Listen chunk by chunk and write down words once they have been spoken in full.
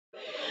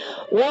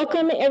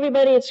Welcome,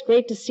 everybody. It's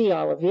great to see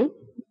all of you.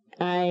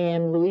 I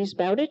am Louise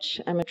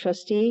Bowditch. I'm a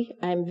trustee.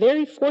 I'm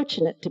very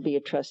fortunate to be a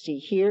trustee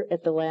here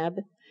at the lab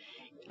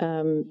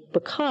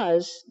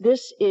because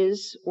this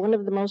is one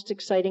of the most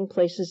exciting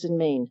places in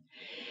Maine.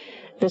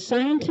 The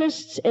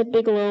scientists at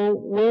Bigelow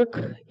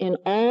work in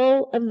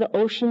all of the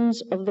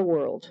oceans of the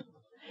world.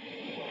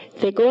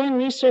 They go on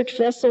research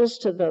vessels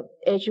to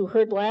as you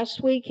heard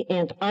last week,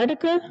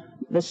 Antarctica,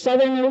 the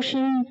Southern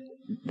Ocean,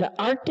 the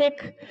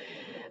Arctic.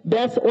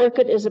 Beth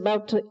Orcutt is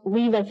about to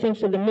leave, I think,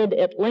 for the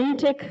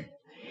mid-Atlantic.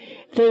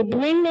 They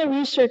bring their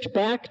research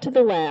back to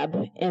the lab,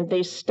 and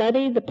they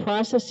study the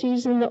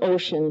processes in the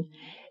ocean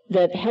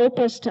that help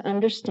us to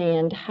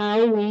understand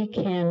how we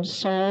can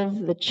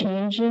solve the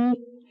changing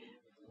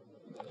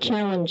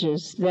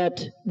challenges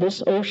that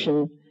this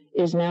ocean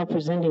is now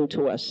presenting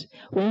to us.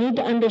 We need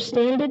to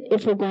understand it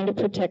if we're going to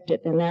protect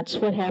it, and that's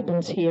what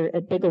happens here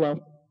at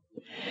Bigelow.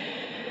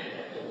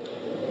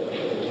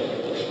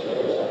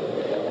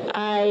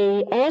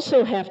 I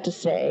also have to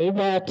say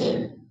that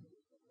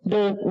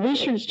the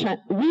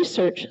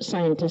research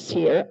scientists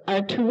here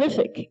are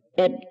terrific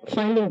at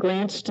finding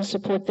grants to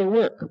support their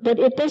work, but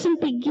it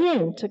doesn't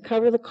begin to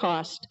cover the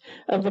cost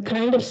of the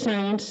kind of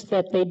science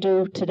that they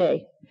do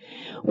today.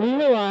 We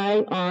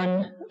rely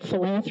on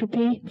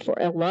philanthropy for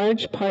a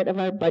large part of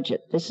our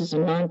budget. This is a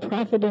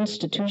nonprofit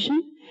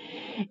institution,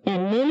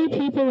 and many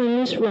people in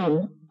this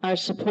room are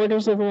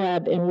supporters of the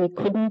lab, and we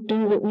couldn't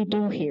do what we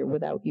do here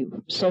without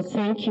you. So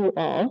thank you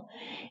all.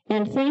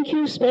 And thank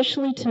you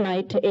especially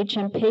tonight to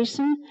H.M.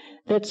 Payson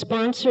that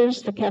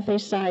sponsors the Café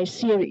Sci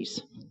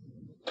series.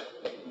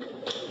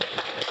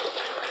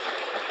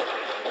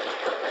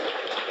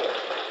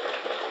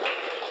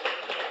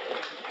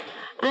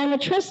 I'm a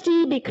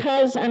trustee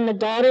because I'm the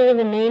daughter of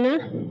a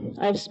Mainer.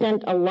 I've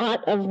spent a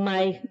lot of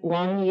my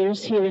long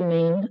years here in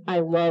Maine. I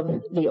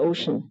love the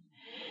ocean.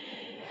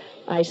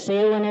 I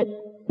sail in it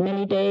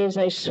many days,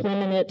 I swim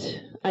in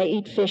it, I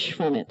eat fish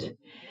from it.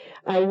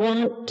 I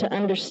want to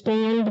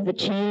understand the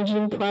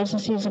changing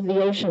processes of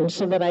the ocean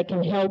so that I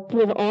can help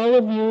with all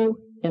of you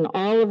and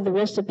all of the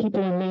rest of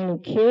people in Maine who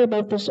care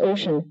about this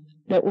ocean,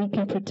 that we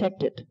can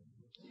protect it.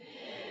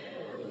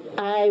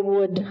 I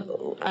would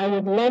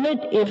love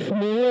it if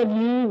more of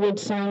you would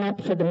sign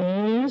up for the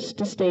Mainers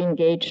to stay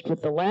engaged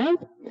with the lab,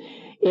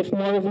 if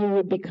more of you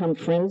would become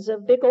friends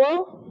of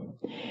Bigelow,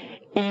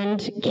 and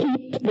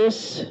keep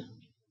this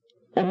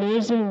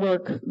amazing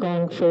work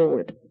going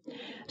forward.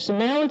 So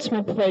now it's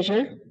my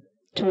pleasure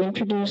to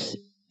introduce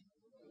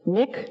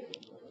Nick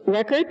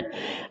Record,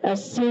 a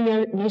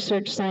senior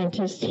research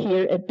scientist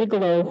here at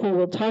Bigelow, who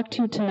will talk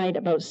to you tonight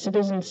about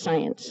citizen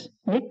science.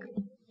 Nick?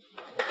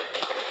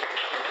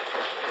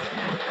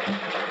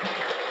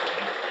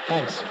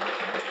 Thanks.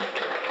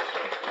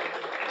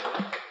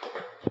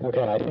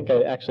 Okay, I think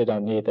I actually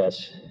don't need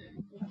this.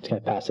 I'm just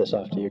going to pass this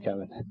off to you,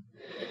 Kevin.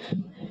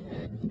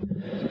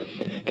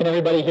 Can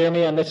everybody hear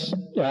me on this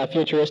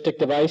futuristic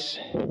device?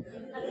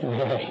 All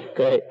right,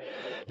 great.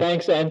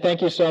 Thanks, and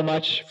thank you so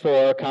much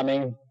for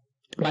coming.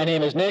 My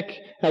name is Nick.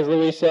 As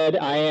Louise said,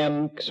 I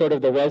am sort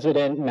of the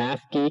resident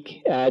math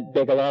geek at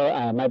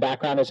Bigelow. My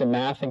background is in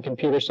math and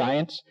computer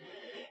science,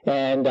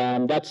 and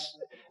that's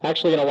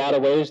actually in a lot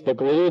of ways the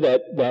glue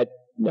that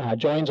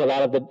joins a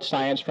lot of the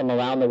science from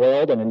around the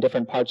world and in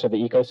different parts of the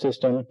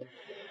ecosystem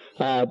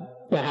that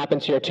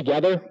happens here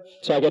together.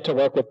 So I get to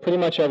work with pretty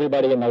much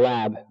everybody in the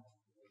lab.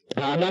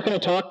 I'm not going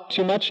to talk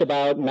too much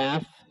about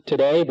math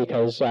today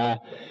because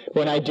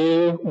when I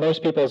do,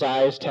 most people's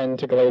eyes tend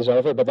to glaze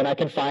over, but then I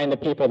can find the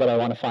people that I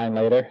want to find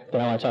later,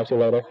 that I want to talk to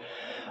later.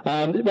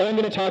 What I'm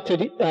going to talk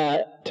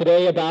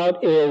today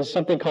about is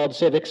something called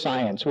civic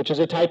science, which is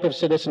a type of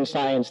citizen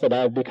science that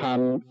I've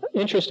become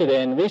interested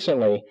in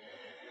recently.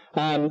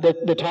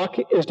 The talk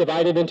is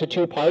divided into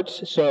two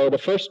parts. So the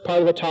first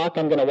part of the talk,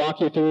 I'm going to walk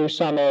you through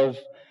some of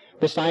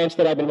the science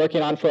that I've been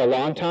working on for a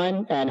long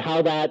time and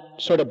how that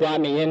sort of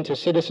brought me into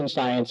citizen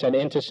science and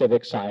into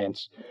civic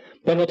science.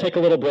 Then we'll take a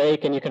little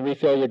break and you can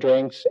refill your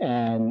drinks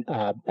and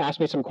ask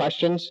me some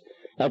questions.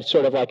 That's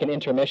sort of like an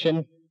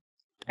intermission.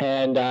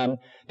 And then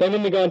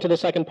when we go into the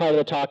second part of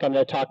the talk, I'm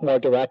going to talk more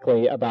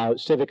directly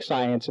about civic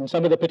science and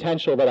some of the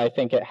potential that I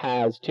think it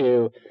has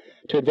to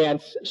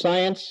advance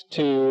science,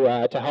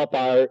 to help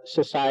our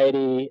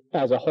society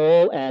as a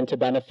whole, and to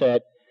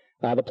benefit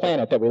the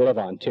planet that we live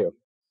on, too.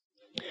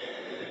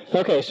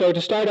 Okay, so to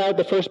start out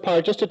the first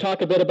part, just to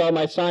talk a bit about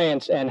my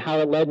science and how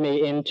it led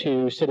me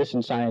into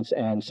citizen science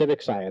and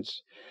civic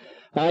science.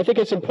 I think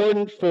it's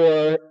important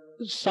for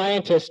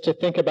scientists to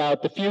think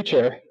about the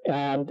future,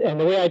 and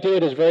the way I do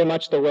it is very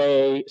much the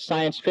way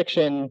science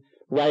fiction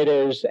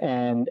writers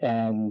and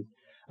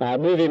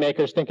movie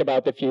makers think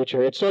about the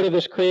future. It's sort of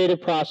this creative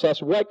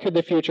process. What could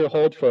the future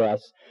hold for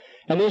us?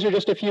 And these are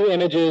just a few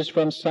images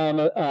from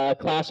some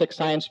classic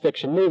science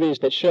fiction movies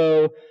that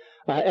show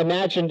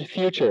imagined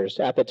futures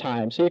at the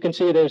time. So you can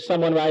see there's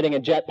someone riding a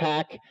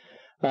jetpack.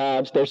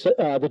 There's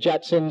the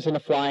Jetsons in a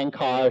flying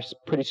car.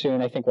 Pretty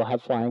soon, I think we'll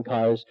have flying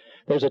cars.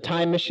 There's a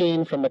time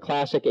machine from the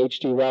classic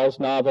H.G. Wells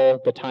novel,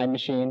 The Time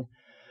Machine.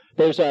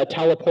 There's a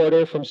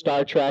teleporter from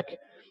Star Trek.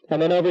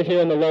 And then over here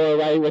in the lower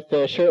right with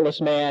the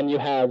shirtless man, you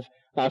have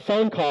a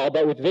phone call,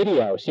 but with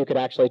video, so you could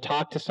actually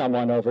talk to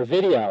someone over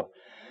video.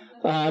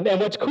 And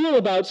what's cool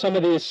about some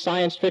of these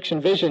science fiction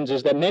visions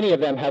is that many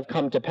of them have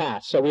come to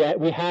pass. So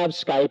we have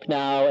Skype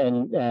now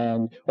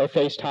or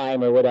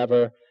FaceTime or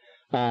whatever,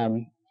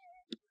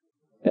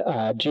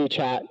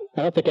 GChat.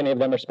 I don't think any of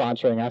them are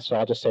sponsoring us, so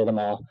I'll just say them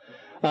all.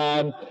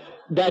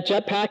 That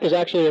jetpack is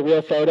actually a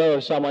real photo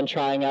of someone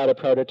trying out a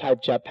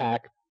prototype jetpack.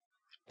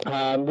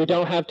 We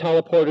don't have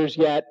teleporters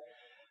yet.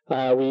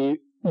 We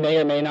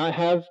may or may not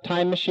have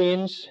time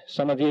machines.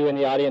 Some of you in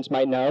the audience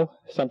might know,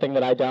 something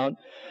that I don't.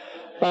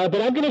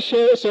 But I'm going to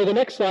share, so the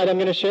next slide, I'm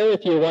going to share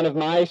with you one of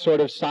my sort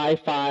of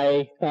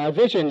sci-fi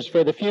visions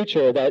for the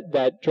future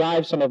that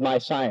drive some of my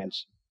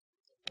science.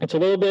 It's a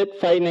little bit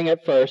frightening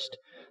at first,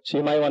 so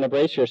you might want to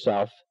brace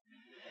yourself.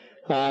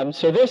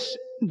 So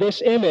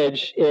this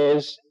image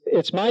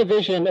it's my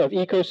vision of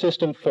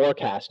ecosystem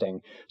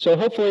forecasting. So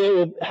hopefully it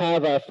will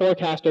have a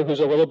forecaster who's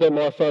a little bit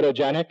more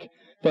photogenic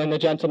than the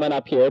gentleman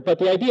up here. But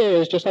the idea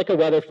is just like a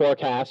weather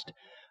forecast,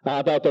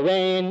 about the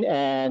rain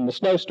and the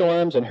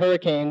snowstorms and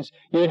hurricanes,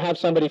 you would have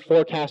somebody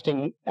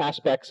forecasting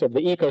aspects of the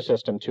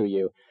ecosystem to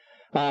you.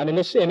 In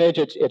this image,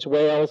 it's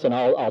whales, and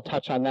I'll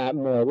touch on that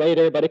more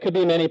later, but it could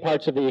be many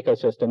parts of the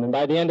ecosystem. And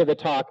by the end of the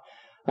talk,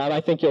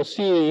 I think you'll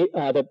see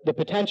the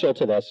potential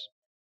to this.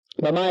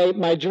 But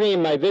my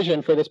dream, my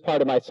vision for this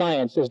part of my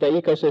science is that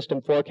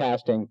ecosystem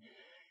forecasting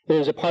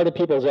is a part of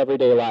people's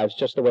everyday lives,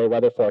 just the way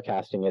weather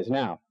forecasting is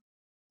now.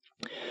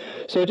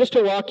 So just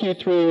to walk you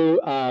through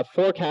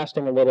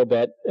forecasting a little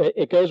bit,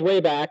 it goes way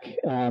back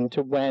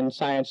to when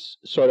science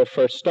sort of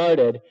first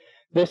started.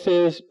 This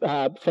is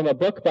from a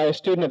book by a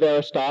student of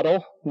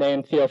Aristotle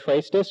named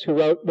Theophrastus, who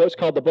wrote what's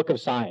called the Book of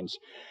Signs.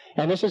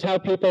 And this is how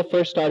people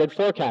first started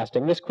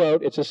forecasting. This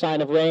quote, "It's a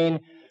sign of rain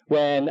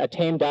when a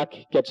tame duck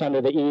gets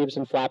under the eaves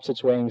and flaps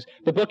its wings."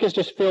 The book is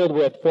just filled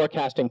with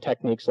forecasting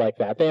techniques like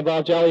that. They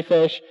involve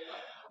jellyfish,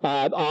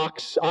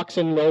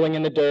 oxen rolling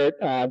in the dirt,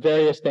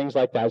 various things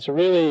like that. It's a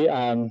really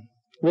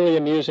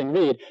amusing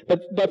read.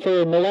 But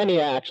for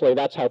millennia, actually,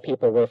 that's how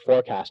people were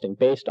forecasting,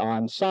 based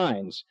on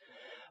signs,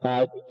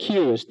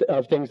 cues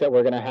of things that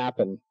were going to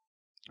happen.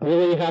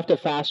 Really, you have to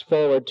fast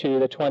forward to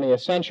the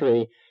 20th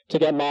century to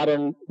get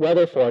modern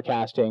weather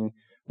forecasting,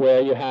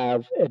 where you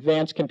have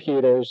advanced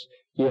computers,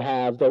 you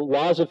have the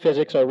laws of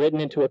physics are written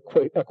into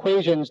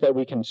equations that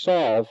we can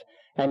solve,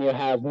 and you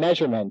have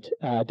measurement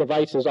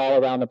devices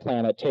all around the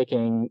planet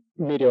taking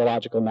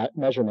meteorological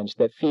measurements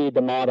that feed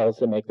the models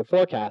that make the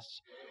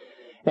forecasts.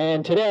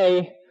 And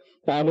today,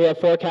 we have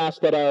forecasts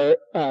that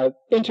are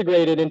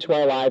integrated into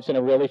our lives in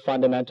a really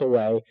fundamental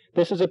way.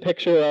 This is a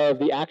picture of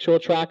the actual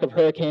track of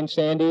Hurricane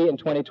Sandy in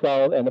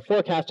 2012 and the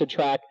forecasted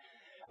track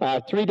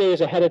 3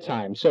 days ahead of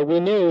time. So we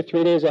knew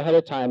 3 days ahead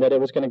of time that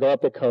it was going to go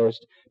up the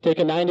coast, take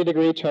a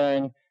 90-degree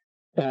turn,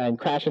 and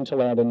crash into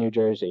land in New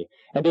Jersey.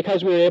 And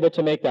because we were able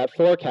to make that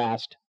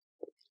forecast,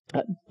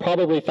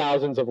 probably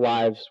thousands of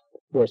lives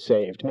were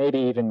saved, maybe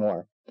even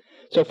more.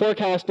 So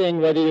forecasting,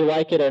 whether you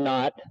like it or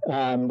not,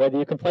 whether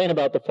you complain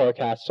about the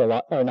forecasts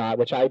or not,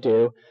 which I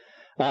do,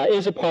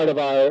 is a part of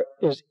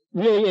is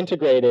really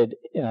integrated.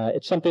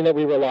 It's something that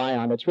we rely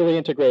on. It's really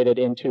integrated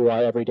into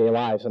our everyday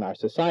lives and our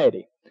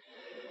society.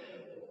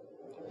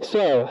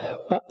 So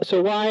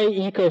why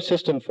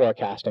ecosystem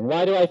forecasting?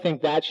 Why do I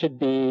think that should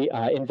be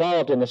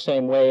involved in the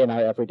same way in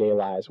our everyday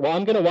lives? Well,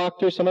 I'm going to walk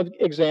through some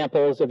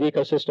examples of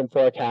ecosystem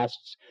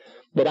forecasts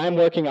that I'm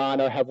working on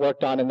or have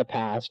worked on in the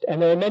past,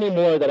 and there are many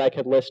more that I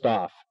could list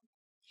off.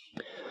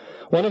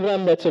 One of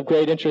them that's of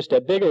great interest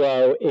at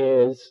Bigelow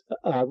is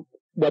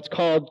what's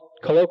called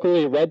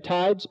colloquially red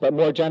tides, but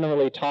more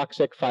generally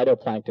toxic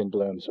phytoplankton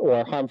blooms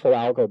or harmful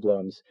algal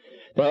blooms.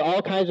 There are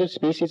all kinds of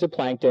species of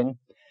plankton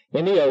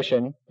in the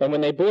ocean, and when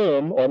they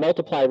bloom or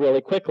multiply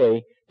really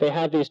quickly, they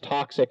have these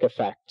toxic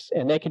effects,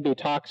 and they can be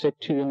toxic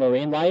to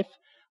marine life,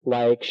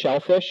 like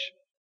shellfish,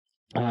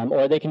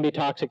 or they can be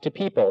toxic to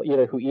people,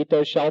 either who eat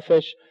those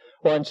shellfish,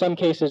 or in some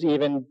cases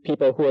even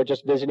people who are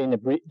just visiting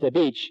the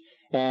beach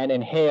and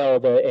inhale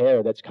the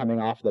air that's coming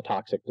off the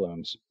toxic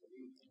blooms.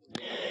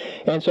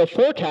 And so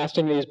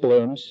forecasting these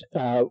blooms,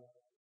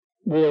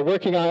 we are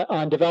working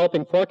on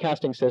developing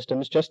forecasting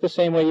systems just the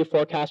same way you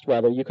forecast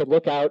weather. You could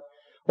look out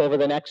over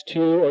the next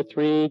 2 or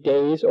 3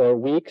 days or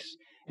weeks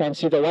and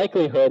see the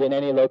likelihood in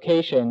any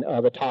location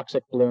of a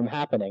toxic bloom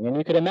happening. And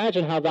you could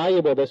imagine how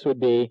valuable this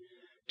would be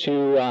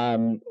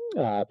to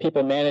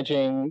people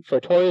managing for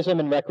tourism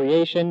and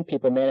recreation,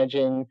 people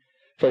managing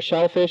for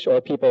shellfish, or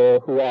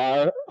people who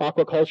are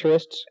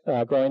aquaculturists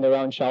growing their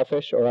own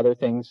shellfish or other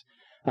things,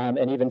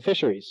 and even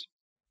fisheries.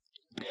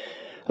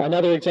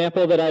 Another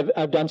example that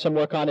I've done some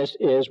work on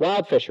is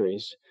wild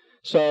fisheries.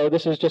 So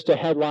this is just a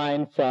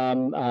headline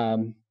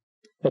from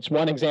it's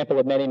one example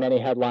of many, many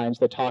headlines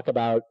that talk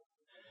about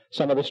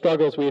some of the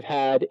struggles we've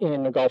had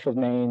in the Gulf of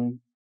Maine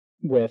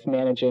with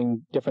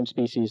managing different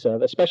species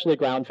of, especially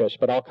groundfish,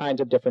 but all kinds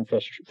of different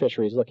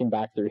fisheries looking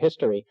back through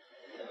history.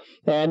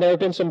 And there have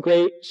been some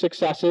great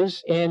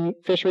successes in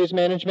fisheries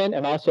management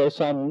and also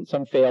some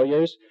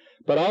failures.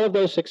 But all of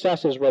those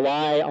successes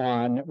rely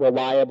on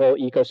reliable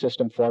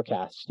ecosystem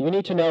forecasts. You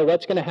need to know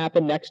what's going to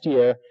happen next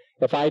year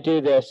if I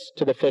do this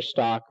to the fish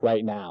stock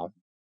right now.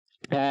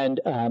 And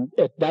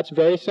that's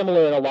very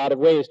similar in a lot of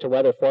ways to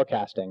weather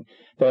forecasting.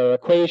 There are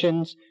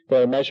equations,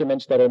 there are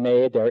measurements that are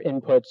made, there are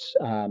inputs,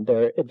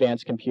 there are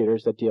advanced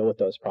computers that deal with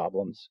those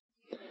problems.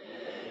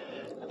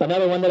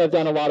 Another one that I've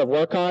done a lot of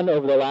work on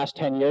over the last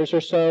 10 years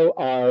or so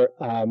are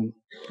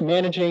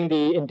managing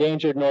the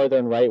endangered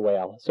northern right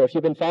whale. So if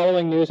you've been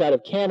following news out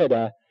of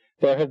Canada,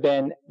 there have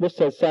been, this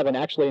says 7,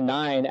 actually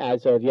 9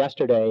 as of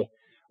yesterday,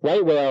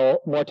 right whale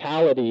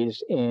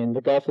mortalities in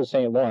the Gulf of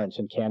St. Lawrence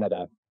in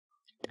Canada.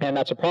 And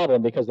that's a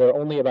problem because there are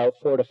only about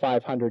 400 to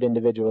 500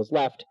 individuals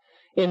left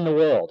in the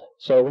world.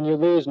 So when you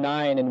lose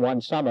 9 in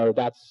one summer,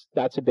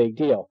 that's a big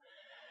deal.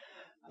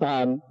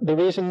 The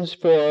reasons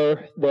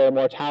for their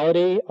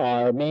mortality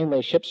are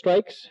mainly ship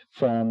strikes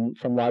from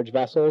large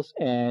vessels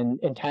and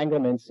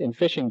entanglements in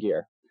fishing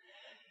gear.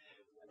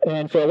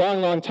 And for a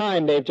long, long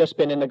time, they've just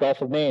been in the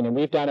Gulf of Maine, and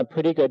we've done a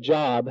pretty good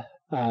job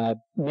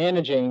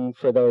managing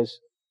for those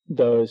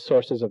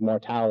sources of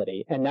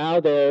mortality. And now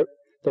the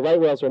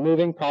right whales are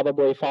moving,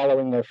 probably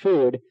following their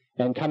food,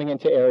 and coming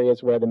into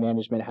areas where the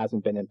management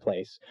hasn't been in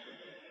place.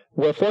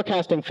 Where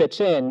forecasting fits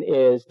in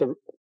is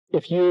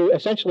if you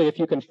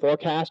can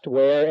forecast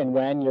where and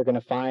when you're going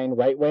to find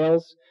right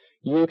whales,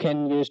 you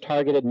can use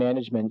targeted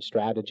management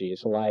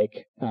strategies.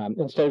 Like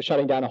instead of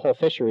shutting down a whole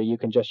fishery, you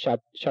can just shut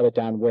it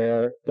down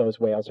where those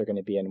whales are going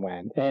to be and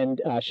when.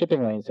 And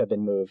shipping lanes have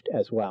been moved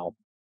as well.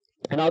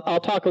 And I'll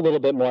talk a little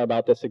bit more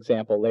about this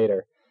example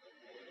later.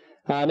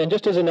 And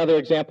just as another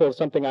example of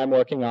something I'm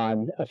working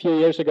on, a few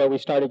years ago we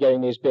started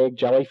getting these big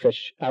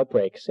jellyfish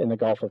outbreaks in the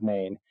Gulf of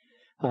Maine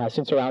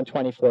since around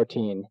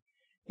 2014.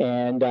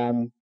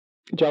 And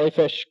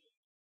jellyfish,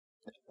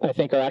 I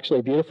think, are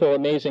actually beautiful,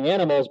 amazing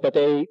animals, but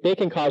they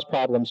can cause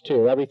problems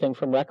too. Everything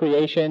from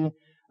recreation,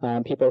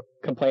 people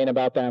complain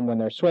about them when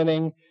they're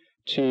swimming,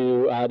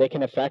 to they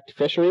can affect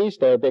fisheries.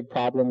 There are big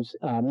problems,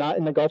 not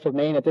in the Gulf of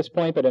Maine at this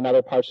point, but in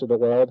other parts of the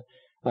world.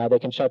 They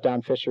can shut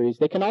down fisheries.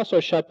 They can also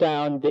shut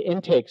down the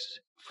intakes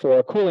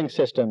for cooling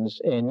systems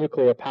in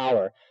nuclear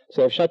power.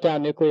 So they've shut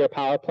down nuclear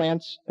power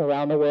plants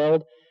around the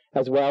world,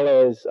 as well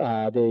as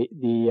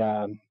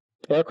the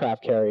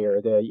aircraft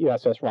carrier, the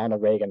USS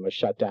Ronald Reagan, was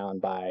shut down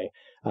by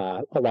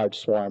a large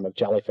swarm of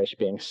jellyfish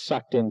being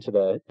sucked into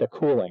the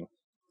cooling.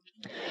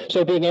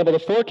 So being able to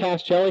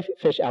forecast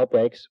jellyfish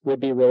outbreaks would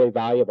be really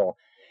valuable.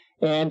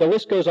 And the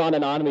list goes on,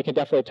 and we can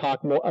definitely talk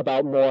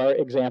about more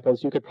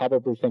examples. You could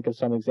probably think of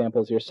some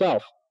examples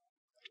yourself.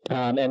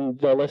 And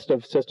the list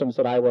of systems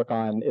that I work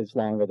on is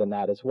longer than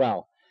that as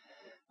well.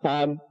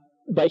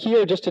 But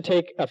here, just to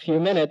take a few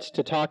minutes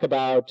to talk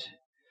about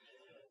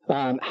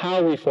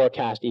how we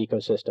forecast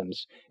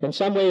ecosystems. In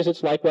some ways,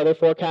 it's like weather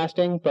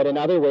forecasting, but in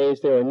other ways,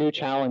 there are new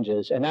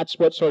challenges, and that's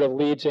what sort of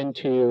leads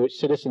into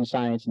citizen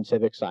science and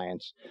civic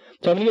science.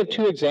 So I'm going to give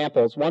 2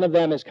 examples. One of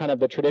them is kind of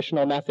the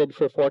traditional method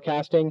for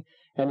forecasting,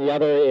 and the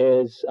other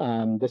is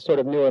this sort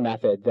of newer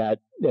method that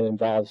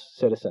involves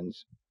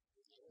citizens.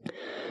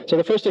 So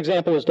the first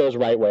example is those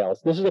right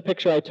whales. This is a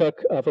picture I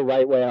took of a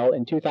right whale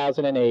in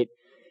 2008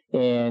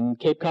 in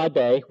Cape Cod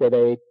Bay, where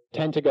they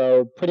tend to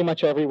go pretty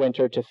much every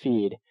winter to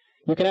feed.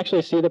 You can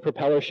actually see the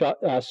propeller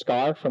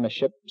scar from a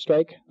ship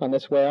strike on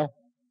this whale.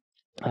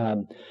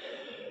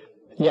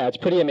 Yeah, it's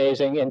pretty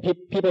amazing, and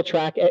people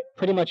track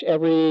pretty much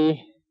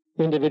every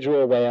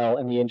individual whale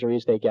and the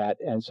injuries they get,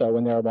 and so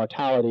when there are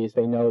mortalities,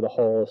 they know the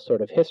whole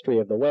sort of history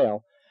of the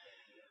whale.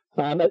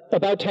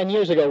 About 10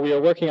 years ago, we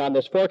were working on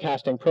this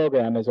forecasting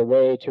program as a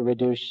way to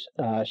reduce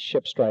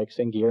ship strikes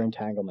and gear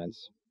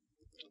entanglements.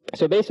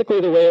 So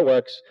basically the way it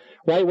works,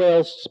 right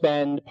whales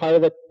spend part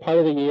of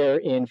the year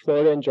in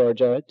Florida and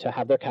Georgia to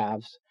have their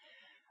calves.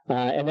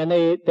 And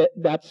then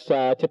that's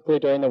typically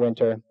during the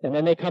winter. And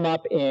then they come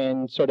up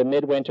in sort of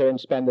midwinter and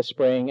spend the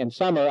spring and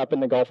summer up in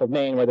the Gulf of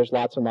Maine, where there's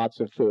lots and lots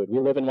of food. We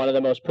live in one of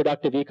the most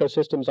productive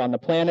ecosystems on the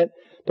planet.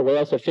 The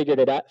whales have figured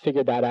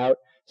that out.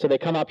 So they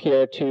come up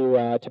here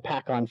to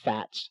pack on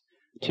fats,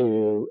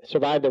 to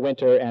survive the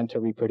winter and to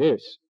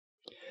reproduce.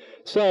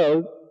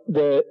 So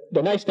the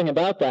nice thing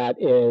about that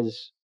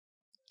is,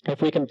 if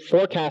we can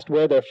forecast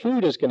where their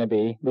food is going to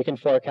be, we can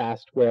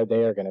forecast where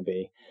they are going to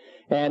be.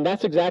 And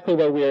that's exactly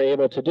what we are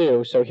able to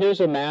do. So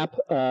here's a map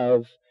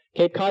of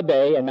Cape Cod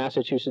Bay and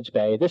Massachusetts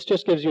Bay. This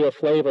just gives you a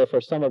flavor for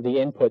some of the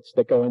inputs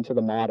that go into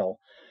the model.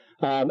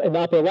 In the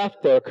upper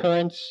left, there are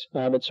currents.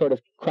 It's sort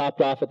of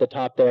cropped off at the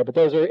top there, but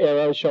those are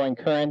arrows showing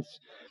currents.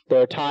 There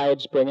are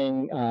tides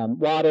bringing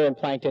water and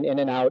plankton in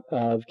and out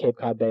of Cape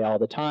Cod Bay all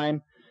the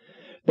time.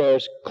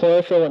 There's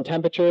chlorophyll and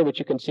temperature, which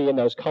you can see in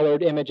those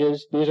colored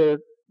images.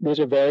 These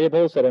are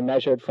variables that are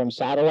measured from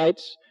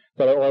satellites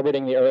that are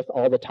orbiting the Earth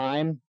all the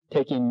time,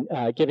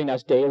 giving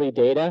us daily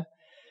data.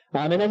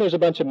 And then there's a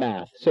bunch of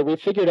math. So we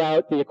figured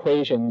out the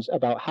equations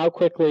about how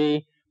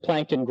quickly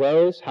plankton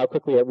grows, how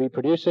quickly it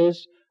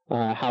reproduces,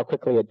 how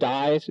quickly it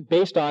dies,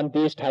 based on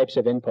these types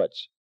of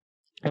inputs.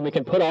 And we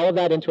can put all of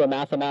that into a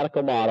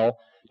mathematical model,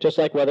 just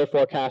like weather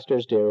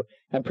forecasters do,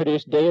 and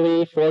produce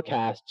daily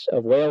forecasts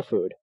of whale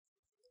food.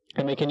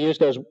 And we can use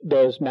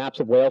those maps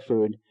of whale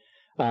food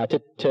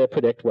to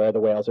predict where the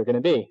whales are going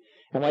to be.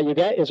 And what you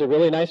get is a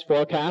really nice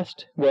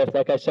forecast with,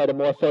 like I said, a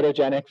more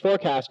photogenic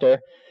forecaster.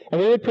 And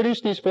we would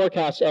produce these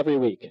forecasts every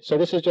week. So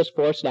this is just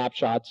 4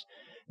 snapshots.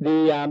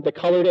 The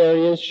colored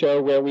areas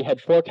show where we had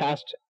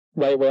forecast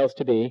right whales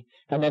to be,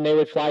 and then they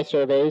would fly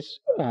surveys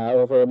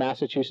over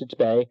Massachusetts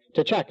Bay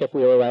to check if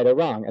we were right or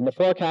wrong. And the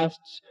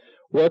forecasts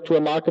worked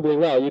remarkably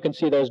well. You can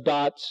see those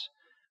dots.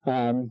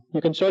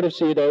 You can sort of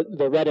see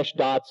the reddish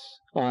dots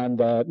on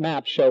the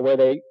map show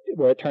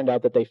where it turned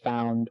out that they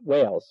found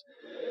whales.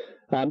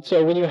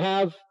 So when you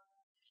have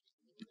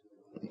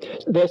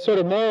the sort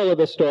of moral of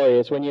the story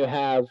is when you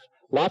have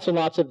lots and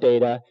lots of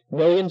data,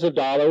 millions of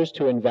dollars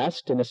to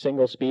invest in a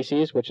single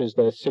species, which is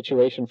the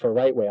situation for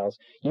right whales,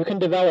 you can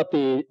develop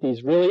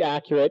these really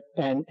accurate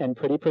and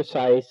pretty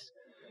precise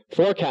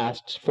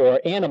forecasts for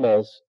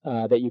animals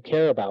that you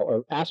care about,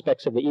 or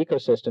aspects of the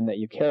ecosystem that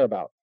you care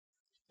about.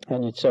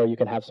 And so you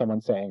can have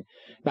someone saying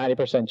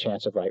 90%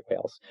 chance of right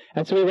whales.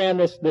 And so we ran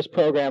this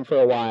program for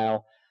a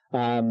while.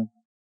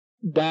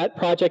 That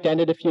project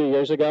ended a few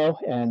years ago,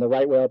 and the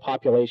right whale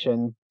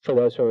population, for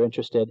those who are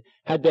interested,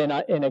 had been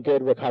in a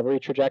good recovery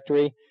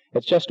trajectory.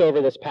 It's just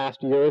over this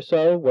past year or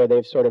so where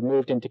they've sort of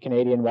moved into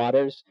Canadian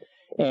waters,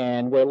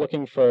 and we're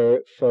looking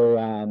for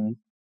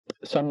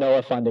some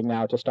NOAA funding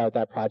now to start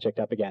that project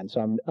up again.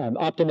 So I'm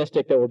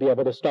optimistic that we'll be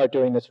able to start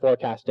doing this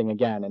forecasting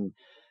again,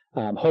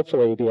 and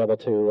hopefully be able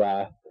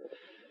to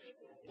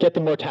get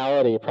the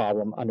mortality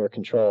problem under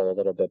control a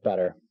little bit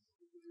better.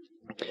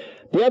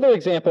 The other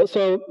example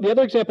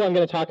I'm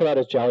going to talk about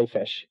is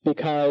jellyfish,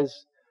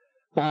 because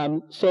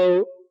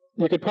so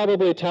you could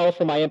probably tell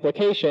from my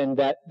implication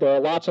that there are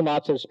lots and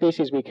lots of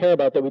species we care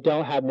about that we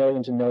don't have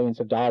millions and millions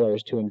of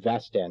dollars to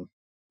invest in.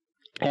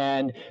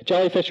 And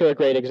jellyfish are a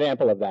great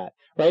example of that.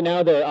 Right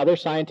now there are other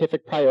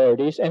scientific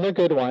priorities, and they're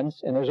good ones,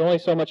 and there's only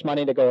so much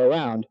money to go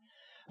around.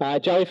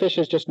 Jellyfish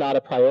is just not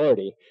a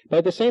priority. But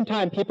at the same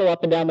time, people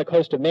up and down the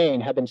coast of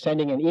Maine have been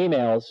sending in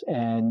emails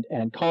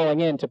and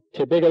calling in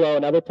to Bigelow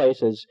and other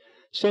places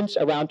since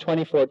around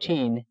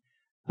 2014,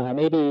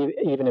 maybe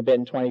even a bit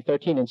in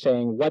 2013, and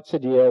saying, what's the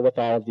deal with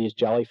all of these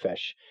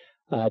jellyfish?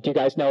 Do you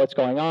guys know what's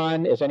going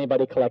on? Is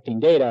anybody collecting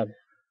data?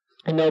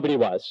 And nobody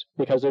was,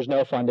 because there's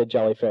no funded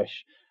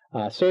jellyfish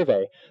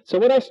survey. So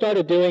what I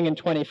started doing in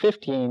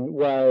 2015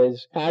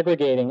 was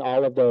aggregating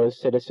all of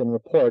those citizen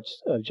reports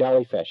of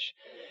jellyfish.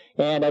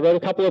 And I wrote a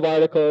couple of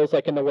articles,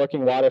 like in the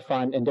Working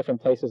Waterfront and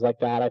different places like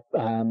that,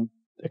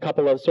 a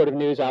couple of sort of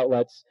news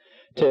outlets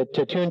to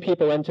tune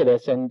people into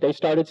this, and they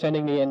started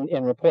sending me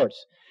in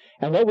reports.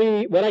 And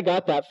what I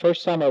got that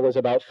first summer was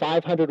about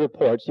 500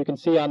 reports. You can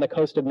see on the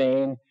coast of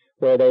Maine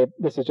where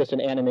this is just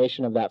an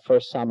animation of that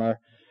first summer.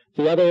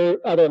 The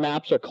other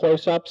maps are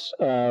close-ups.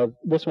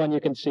 This one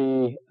you can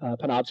see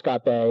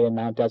Penobscot Bay and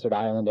Mount Desert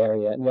Island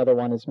area, and the other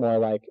one is more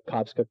like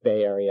Cobscook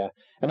Bay area.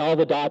 And all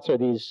the dots are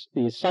these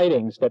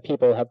sightings that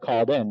people have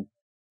called in.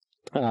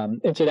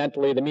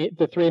 Incidentally,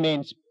 the 3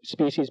 main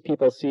species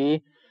people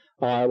see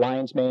are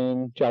lion's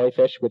mane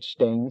jellyfish, which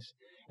stings,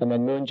 and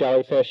then moon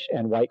jellyfish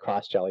and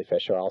white-cross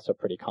jellyfish are also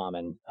pretty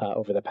common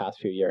over the past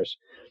few years.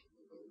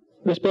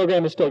 This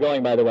program is still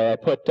going, by the way. I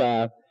put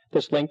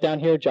this link down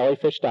here,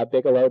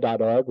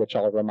 jellyfish.bigelow.org, which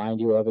I'll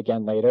remind you of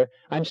again later.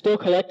 I'm still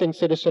collecting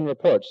citizen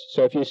reports,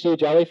 so if you see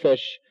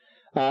jellyfish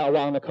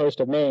along the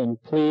coast of Maine,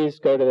 please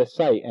go to this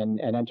site and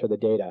enter the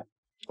data.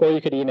 Or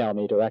you could email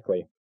me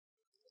directly.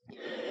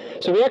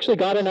 So we actually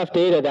got enough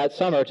data that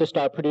summer to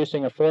start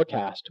producing a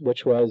forecast,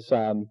 which was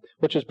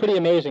pretty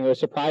amazing. It was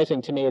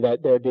surprising to me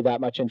that there would be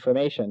that much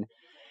information.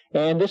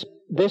 And these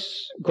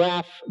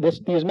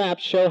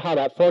maps show how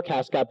that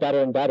forecast got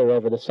better and better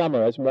over the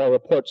summer as more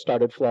reports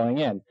started flowing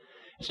in.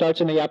 It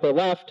starts in the upper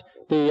left.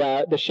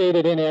 The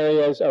shaded in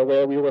areas are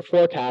where we were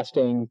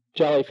forecasting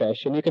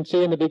jellyfish. And you can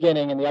see in the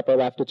beginning in the upper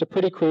left, it's a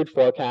pretty crude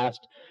forecast.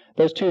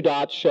 Those 2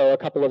 dots show a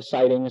couple of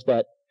sightings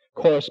that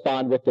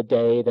correspond with the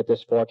day that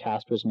this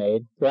forecast was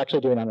made. We're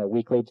actually doing it on a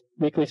weekly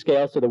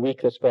scale, so the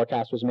week this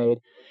forecast was made.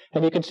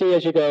 And you can see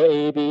as you go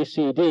A, B,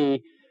 C,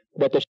 D,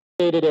 that the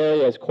shaded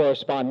areas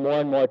correspond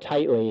more and more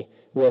tightly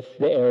with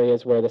the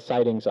areas where the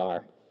sightings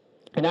are.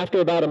 And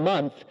after about a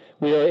month,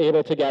 we were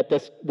able to get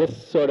this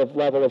sort of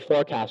level of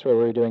forecast where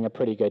we were doing a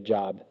pretty good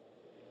job.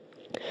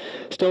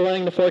 Still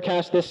running the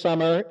forecast this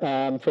summer.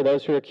 For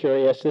those who are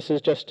curious, this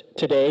is just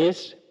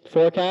today's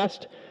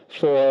forecast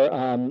for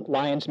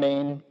lion's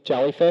mane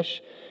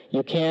jellyfish.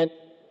 You can't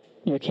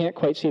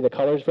quite see the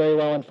colors very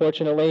well,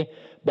 unfortunately,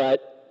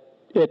 but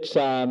it's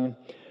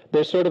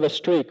there's sort of a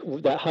streak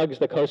that hugs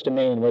the coast of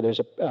Maine where there's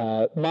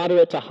a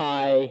moderate to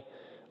high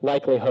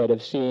likelihood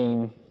of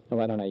seeing,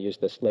 why don't I use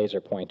this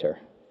laser pointer?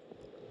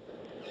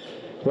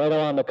 Right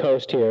along the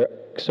coast here,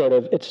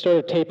 it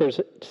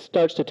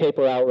starts to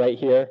taper out right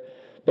here,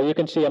 but you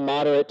can see a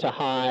moderate to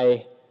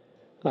high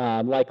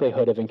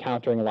likelihood of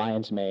encountering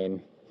lion's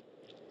mane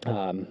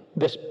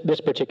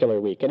this particular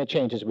week, and it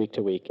changes week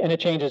to week, and it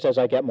changes as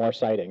I get more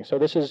sightings. So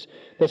this is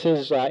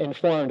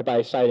informed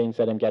by sightings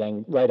that I'm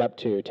getting right up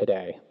to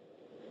today.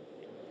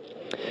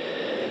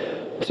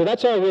 So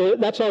that's all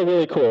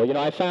really cool. You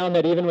know, I found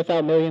that even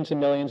without millions and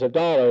millions of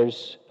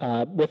dollars,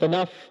 with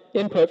enough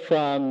input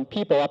from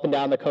people up and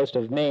down the coast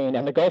of Maine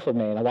and the Gulf of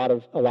Maine, a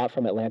lot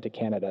from Atlantic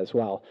Canada as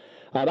well,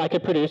 I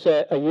could produce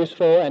a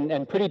useful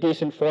and pretty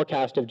decent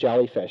forecast of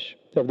jellyfish,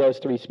 of those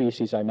 3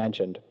 species I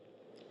mentioned.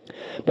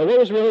 But what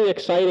was really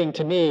exciting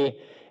to me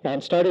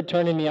and started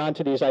turning me on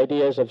to these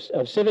ideas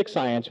of civic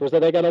science was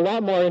that I got a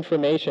lot more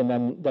information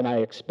than I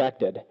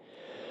expected.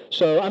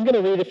 So I'm going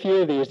to read a few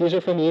of these. These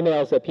are from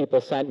emails that people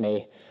sent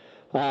me.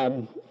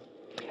 Out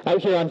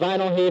here on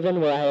Vinyl Haven,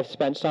 where I have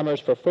spent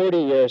summers for 40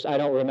 years, I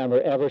don't remember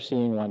ever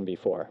seeing one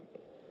before.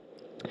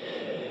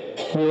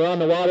 We were on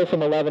the water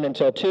from 11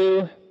 until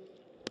 2,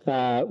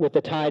 with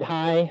the tide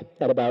high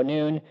at about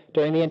noon.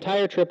 During the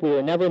entire trip, we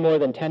were never more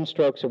than 10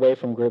 strokes away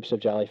from groups of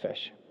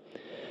jellyfish.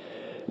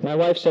 My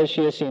wife says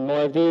she has seen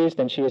more of these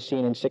than she has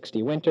seen in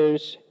 60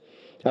 winters.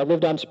 I've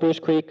lived on Spruce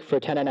Creek for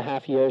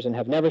 10.5 years and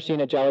have never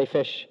seen a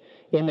jellyfish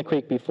in the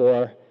creek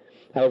before.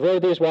 I've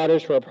rowed these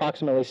waters for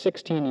approximately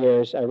 16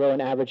 years. I row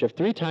an average of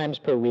 3 times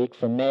per week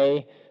from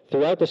May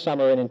throughout the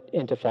summer and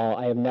into fall.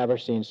 I have never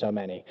seen so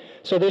many.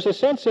 So there's a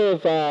sense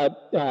of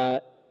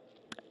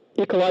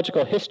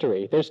ecological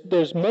history.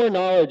 There's more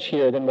knowledge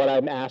here than what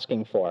I'm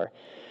asking for.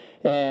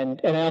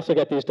 And I also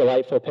get these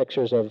delightful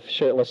pictures of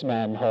shirtless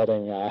men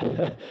holding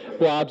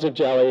blobs of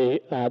jelly.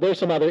 There's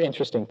some other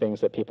interesting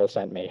things that people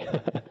sent me.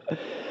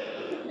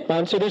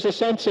 So there's a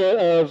sense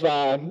of,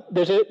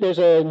 there's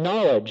a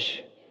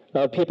knowledge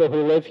of people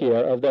who live here,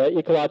 of the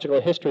ecological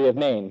history of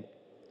Maine.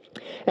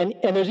 And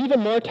there's even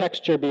more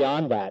texture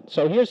beyond that.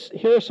 So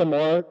here are some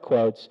more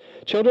quotes.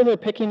 Children were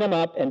picking them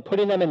up and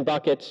putting them in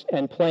buckets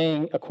and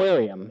playing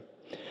aquarium.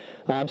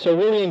 So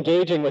really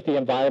engaging with the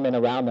environment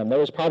around them. That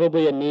was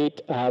probably a neat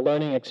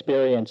learning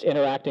experience,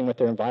 interacting with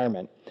their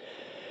environment.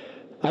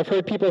 I've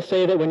heard people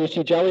say that when you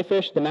see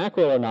jellyfish, the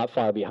mackerel are not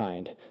far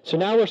behind. So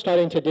now we're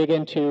starting to dig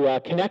into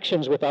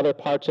connections with other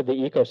parts of the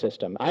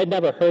ecosystem. I'd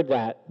never heard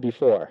that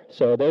before,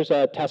 so there's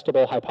a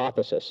testable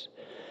hypothesis.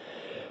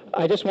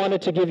 I just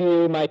wanted to give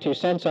you my 2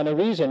 cents on a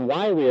reason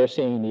why we are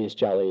seeing these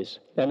jellies.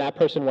 And that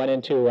person went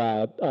into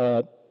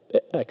an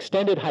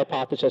extended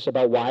hypothesis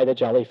about why the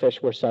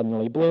jellyfish were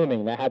suddenly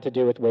blooming. That had to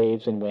do with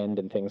waves and wind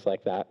and things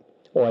like that.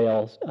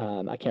 Oils,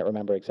 I can't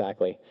remember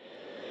exactly.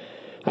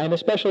 I am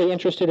especially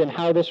interested in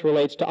how this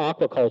relates to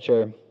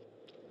aquaculture,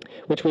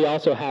 which we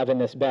also have in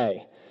this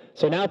bay.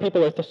 So now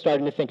people are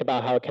starting to think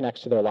about how it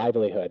connects to their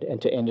livelihood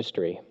and to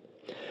industry.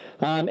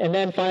 And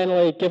then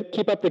finally,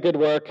 keep up the good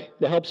work.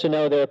 It helps to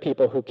know there are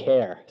people who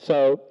care.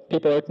 So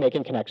people are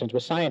making connections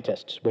with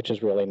scientists, which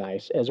is really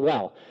nice as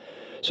well.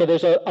 So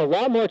there's a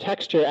lot more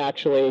texture,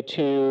 actually,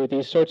 to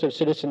these sorts of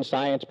citizen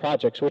science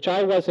projects, which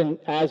I wasn't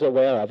as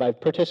aware of.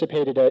 I've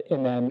participated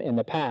in them in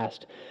the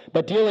past.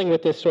 But dealing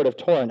with this sort of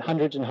torrent,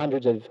 hundreds and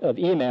hundreds of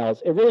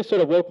emails, it really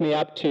sort of woke me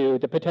up to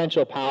the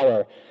potential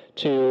power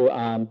to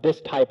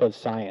this type of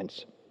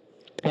science.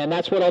 And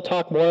that's what I'll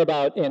talk more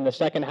about in the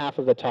second half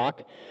of the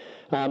talk.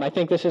 I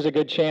think this is a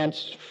good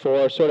chance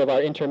for sort of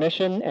our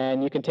intermission,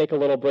 and you can take a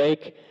little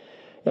break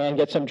and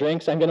get some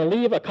drinks. I'm going to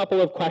leave a couple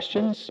of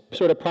questions,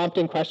 sort of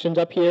prompting questions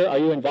up here. Are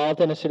you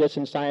involved in a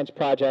citizen science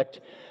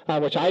project,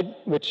 which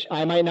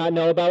I might not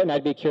know about and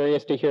I'd be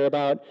curious to hear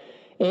about?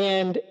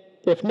 And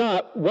if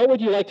not, what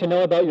would you like to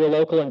know about your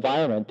local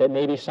environment that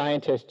maybe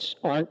scientists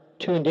aren't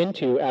tuned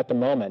into at the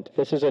moment?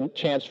 This is a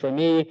chance for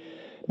me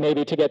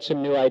maybe to get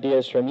some new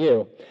ideas from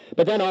you.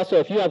 But then also,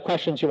 if you have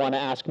questions you want to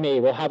ask me,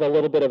 we'll have a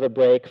little bit of a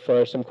break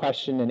for some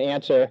question and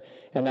answer,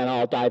 and then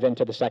I'll dive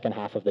into the second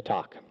half of the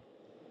talk.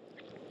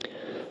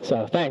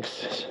 So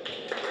thanks.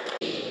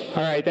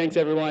 All right, thanks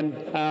everyone.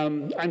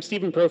 I'm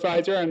Stephen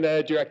Profizer. I'm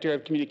the Director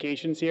of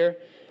Communications here.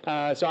 So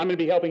I'm going to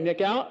be helping Nick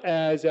out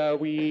as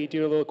we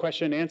do a little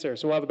question and answer.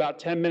 So we'll have about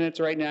 10 minutes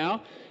right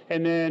now,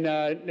 and then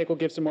Nick will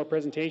give some more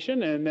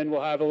presentation, and then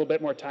we'll have a little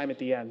bit more time at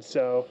the end.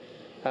 So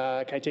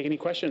can I take any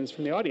questions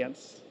from the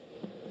audience?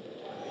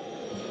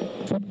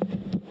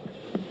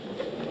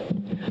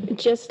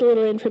 Just a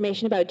little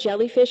information about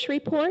jellyfish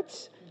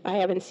reports. I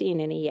haven't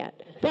seen any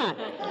yet, but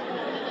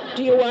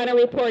do you want to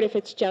report if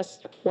it's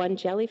just one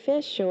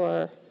jellyfish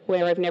or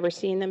where I've never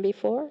seen them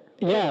before?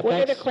 Yeah,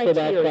 what thanks for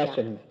that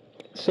question.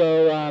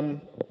 So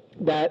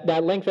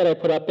that link that I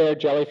put up there,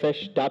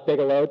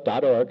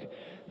 jellyfish.bigelow.org,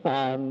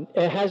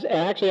 it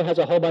actually has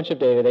a whole bunch of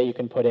data that you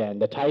can put in.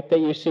 The type that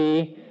you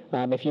see,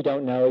 if you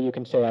don't know, you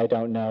can say I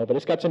don't know, but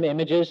it's got some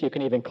images you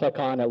can even click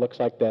on. It looks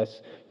like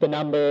this. The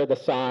number, the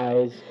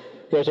size.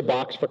 There's a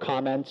box for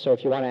comments, so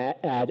if you want to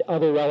add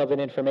other relevant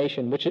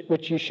information,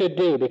 which you should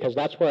do, because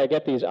that's where I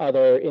get these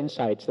other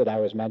insights that I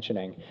was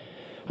mentioning.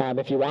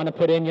 If you want to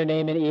put in your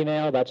name and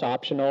email, that's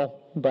optional,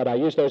 but I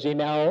use those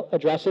email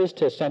addresses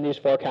to send these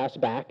forecasts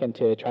back and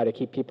to try to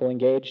keep people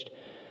engaged.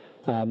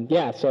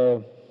 Yeah,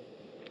 so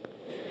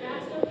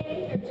Past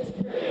okay, or just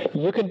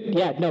you can,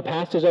 yeah, no,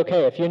 past is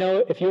okay.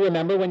 If you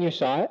remember when you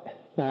saw it,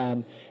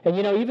 and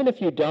even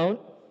if you don't,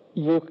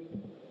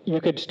 you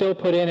could still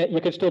put in it.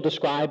 You could still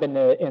describe in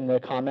the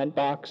comment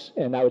box,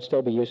 and that would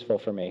still be useful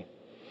for me.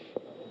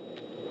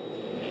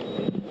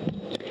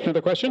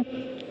 Another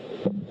question?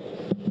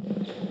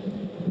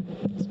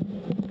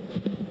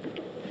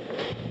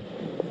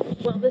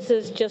 Well, this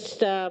is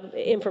just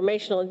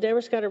informational. The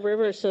Damascotta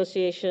River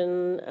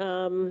Association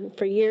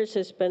for years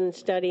has been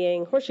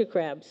studying horseshoe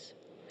crabs,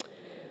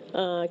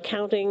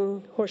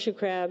 counting horseshoe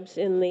crabs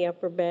in the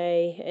upper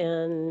bay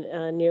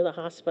and near the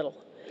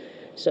hospital.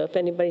 So if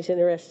anybody's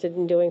interested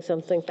in doing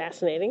something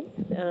fascinating,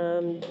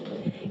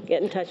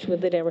 get in touch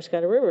with the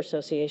Damascotta River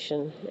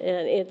Association.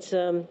 And it's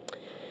a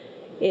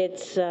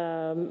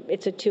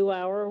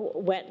 2-hour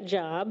wet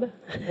job,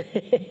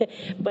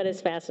 but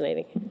it's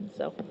fascinating.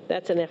 So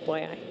that's an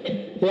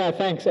FYI. Yeah,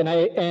 thanks. And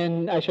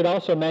I should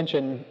also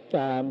mention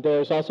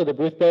there's also the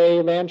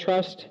Boothbay Land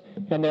Trust,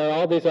 and there are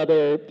all these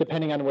other,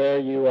 depending on where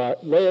you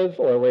live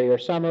or where you're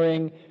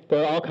summering,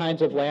 there are all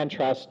kinds of land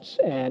trusts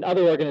and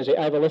other organizations.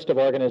 I have a list of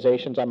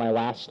organizations on my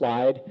last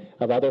slide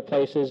of other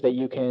places that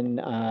you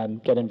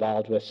can get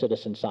involved with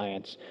citizen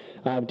science.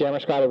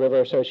 Damascotta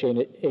River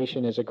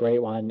Association is a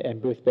great one,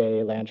 and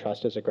Boothbay Land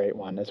Trust is a great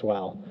one as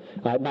well.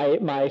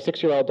 My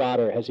 6-year-old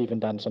daughter has even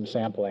done some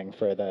sampling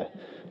for the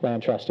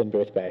Land Trust in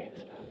Boothbay.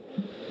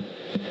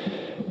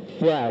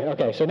 Yeah,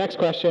 okay, so next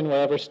question,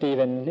 wherever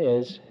Stephen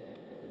is.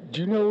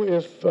 Do you know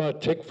if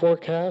tick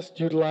forecasts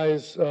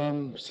utilize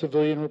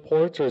civilian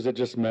reports, or is it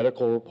just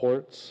medical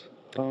reports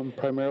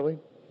primarily?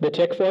 The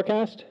tick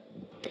forecast?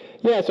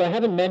 Yeah, so I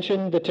haven't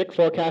mentioned the tick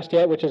forecast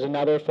yet, which is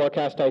another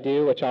forecast I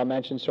do, which I'll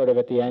mention sort of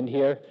at the end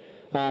here.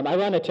 I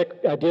run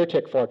a deer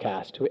tick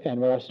forecast,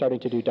 and we're starting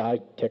to do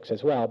dog ticks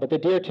as well. But the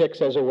deer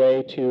ticks as a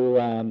way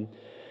to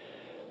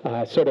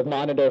sort of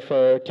monitor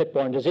for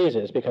tick-borne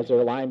diseases, because there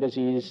are Lyme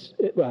disease,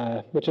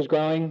 which is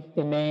growing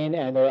in Maine,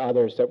 and there are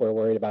others that we're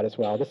worried about as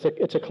well.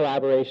 It's a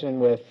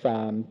collaboration with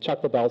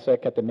Chuck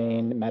Lebelsic at the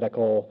Maine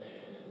Medical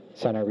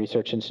Center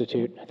Research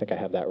Institute. I think I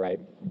have that right.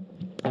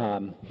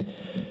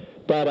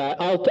 But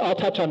I'll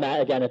touch on that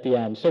again at the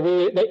end. So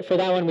for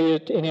that one,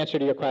 in answer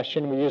to your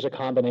question, we use a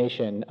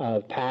combination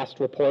of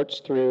past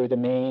reports through the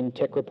Maine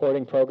Tick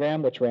Reporting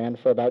Program, which ran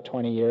for about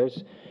 20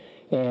 years.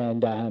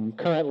 And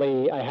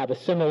currently, I have a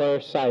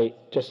similar site,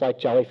 just like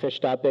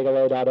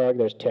jellyfish.bigelow.org,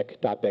 there's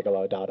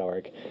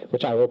tick.bigelow.org,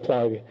 which I will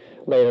plug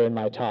later in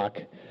my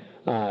talk,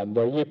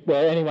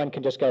 where anyone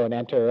can just go and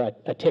enter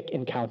a tick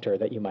encounter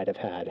that you might have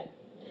had.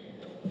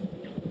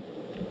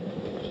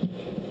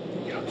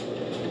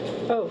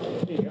 Oh.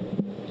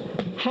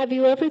 Have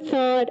you ever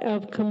thought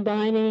of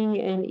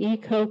combining an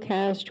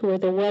ecocast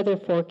with a weather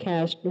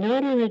forecast,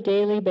 not on a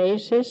daily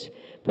basis,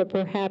 but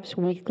perhaps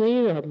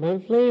weekly or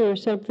monthly or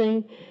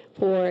something,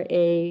 for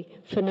a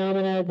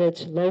phenomena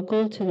that's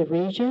local to the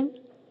region?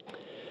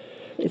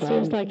 It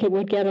seems like it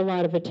would get a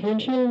lot of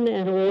attention,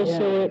 and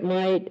also it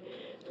might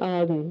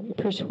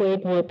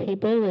persuade more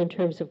people in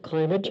terms of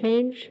climate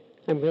change.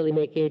 I'm really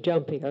making a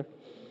jump here.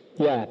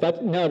 Yeah,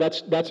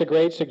 that's a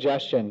great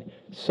suggestion.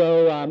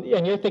 So,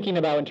 and you're thinking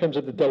about in terms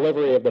of the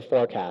delivery of the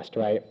forecast,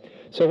 right?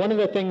 So one of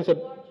the things that...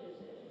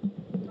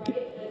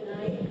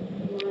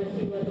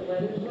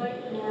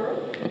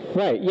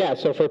 Right, yeah,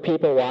 so for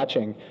people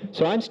watching.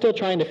 So I'm still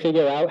trying to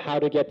figure out how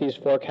to get these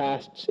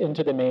forecasts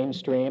into the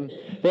mainstream.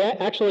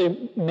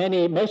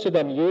 Most of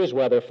them use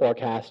weather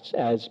forecasts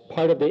as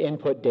part of the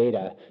input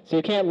data. So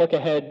you can't look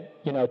ahead,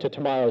 to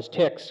tomorrow's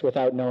ticks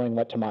without knowing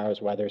what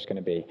tomorrow's weather is going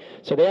to be.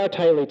 So they are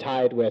tightly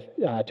tied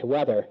to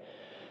weather.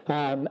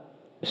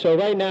 So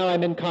right now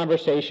I'm in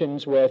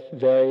conversations with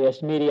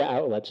various media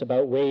outlets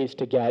about ways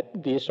to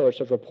get these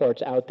sorts of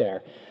reports out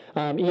there.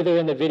 Either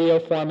in the video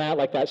format,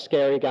 like that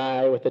scary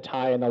guy with the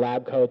tie and the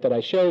lab coat that I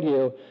showed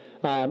you,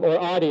 or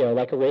audio,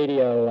 like a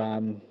radio.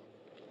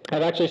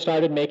 I've actually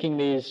started making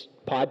these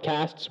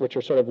podcasts, which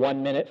are sort of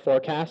 1-minute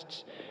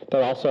forecasts.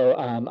 They're also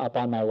up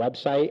on my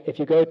website. If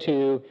you go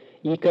to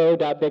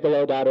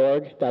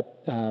eco.bigelow.org, that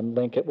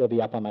link will be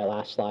up on my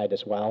last slide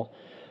as well.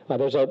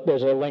 There's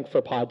a link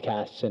for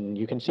podcasts, and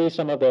you can see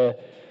some of the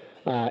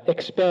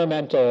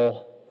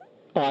experimental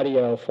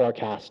audio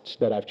forecasts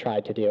that I've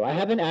tried to do. I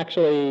haven't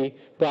actually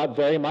brought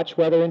very much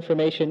weather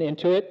information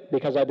into it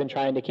because I've been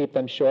trying to keep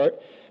them short,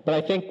 but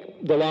I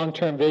think the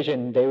long-term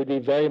vision, they would be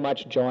very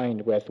much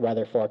joined with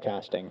weather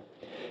forecasting.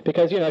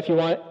 Because, if you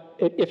want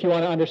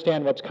to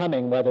understand what's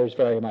coming, weather's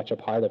very much a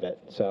part of it.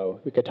 So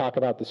we could talk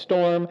about the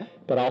storm,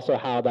 but also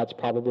how that's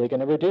probably going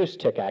to reduce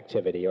tick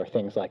activity or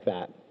things like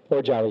that,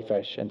 or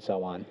jellyfish and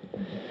so on.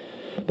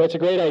 But it's a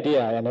great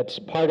idea, and it's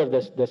part of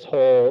this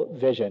whole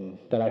vision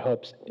that I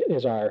hope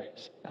is our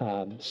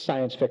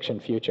science fiction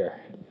future.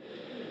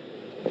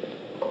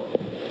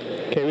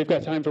 Okay, we've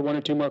got time for 1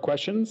 or 2 more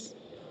questions.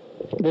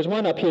 There's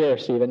one up here,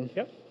 Stephen.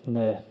 Yep. In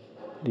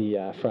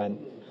the front.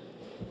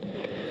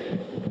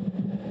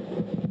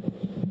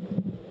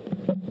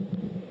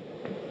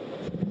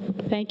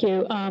 Thank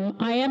you.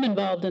 I am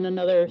involved in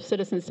another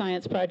citizen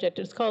science project.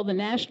 It's called the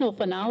National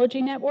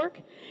Phenology Network,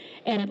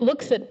 and it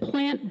looks at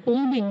plant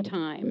blooming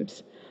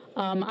times.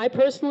 I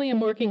personally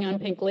am working on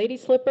pink lady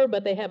slipper,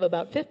 but they have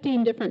about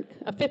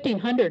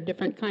 1,500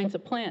 different kinds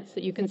of plants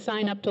that you can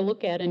sign up to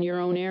look at in your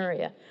own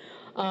area.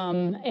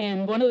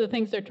 And one of the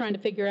things they're trying to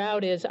figure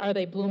out is, are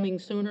they blooming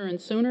sooner and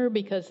sooner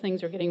because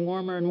things are getting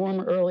warmer and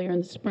warmer earlier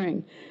in the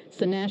spring? It's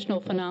the National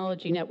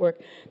Phenology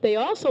Network. They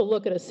also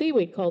look at a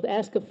seaweed called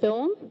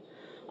Ascophyllum.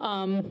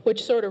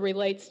 which sort of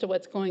relates to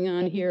what's going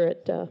on here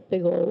at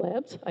Bigelow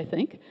Labs, I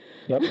think.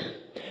 Yep.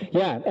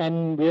 Yeah,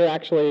 and we're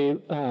actually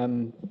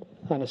on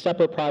a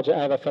separate project.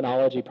 I have a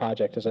phenology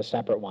project as a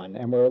separate one,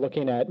 and we're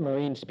looking at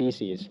marine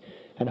species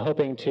and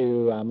hoping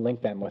to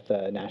link them with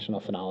the National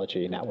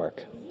Phenology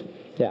Network.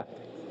 Yeah.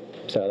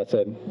 So that's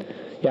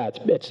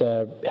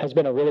has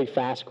been a really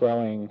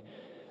fast-growing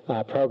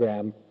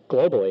program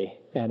globally,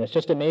 and it's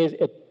just amazing.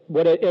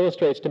 What it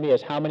illustrates to me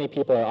is how many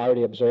people are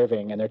already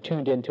observing, and they're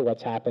tuned into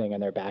what's happening in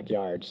their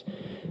backyards.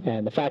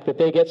 And the fact that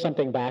they get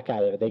something back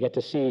out of it, they get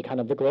to see kind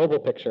of the global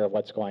picture of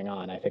what's going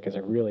on, I think is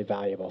a really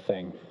valuable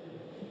thing.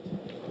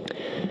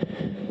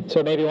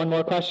 So maybe one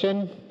more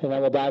question, and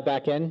then we'll dive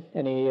back in.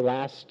 Any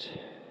last?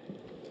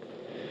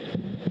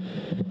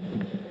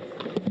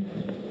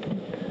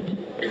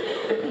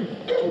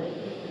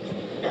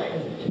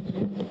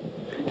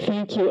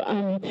 Thank you.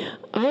 I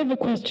have a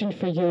question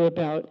for you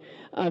about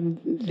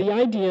the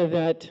idea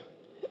that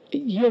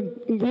you're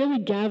really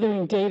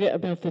gathering data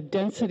about the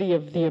density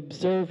of the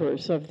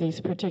observers of these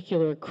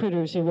particular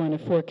critters you want to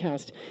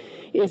forecast.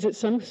 Is it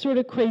some sort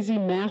of crazy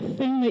math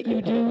thing that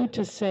you do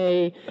to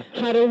say,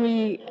 how do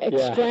we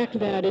extract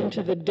that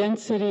into the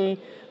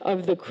density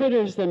of the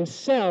critters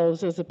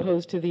themselves as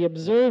opposed to the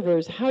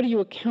observers? How do you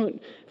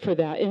account for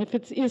that? And if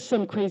it is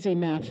some crazy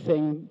math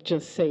thing,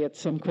 just say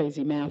it's some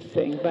crazy math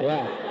thing. But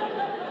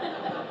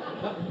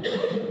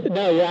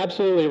No, you're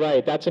absolutely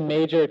right. That's a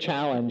major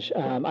challenge.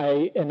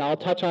 I'll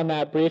touch on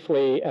that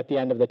briefly at the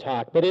end of the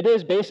talk. But it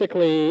is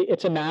basically,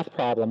 it's a math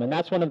problem. And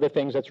that's one of the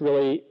things that's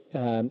really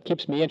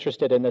keeps me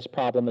interested in this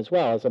problem as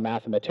well as a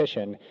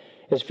mathematician,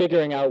 is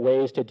figuring out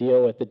ways to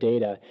deal with the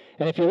data.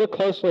 And if you look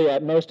closely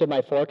at most of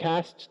my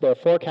forecasts, they're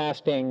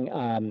forecasting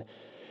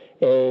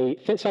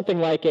something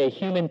like a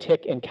human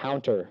tick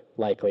encounter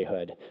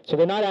likelihood. So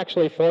they're not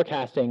actually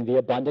forecasting the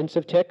abundance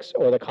of ticks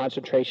or the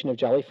concentration of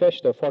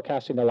jellyfish. They're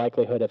forecasting the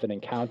likelihood of an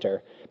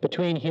encounter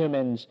between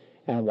humans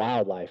and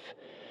wildlife,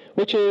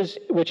 which is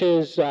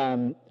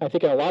I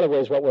think in a lot of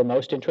ways what we're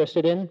most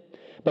interested in,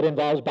 but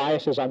involves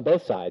biases on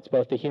both sides,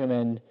 both the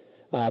human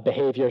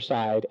behavior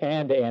side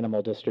and the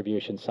animal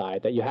distribution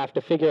side, that you have to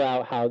figure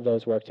out how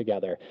those work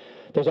together.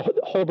 There's a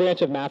whole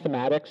branch of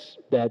mathematics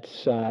that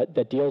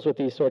deals with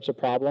these sorts of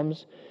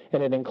problems,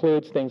 and it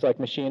includes things like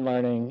machine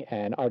learning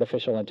and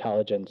artificial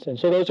intelligence. And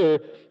so those are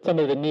some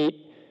of the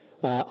neat,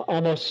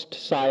 almost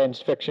science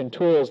fiction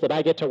tools that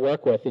I get to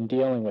work with in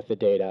dealing with the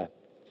data.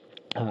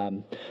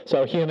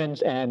 So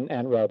humans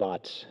and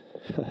robots.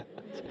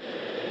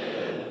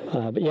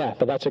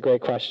 But that's a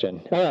great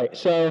question. All right,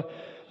 so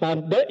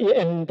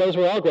and those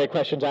were all great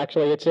questions.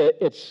 Actually,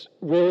 it's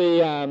really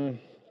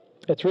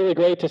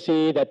great to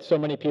see that so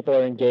many people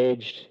are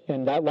engaged.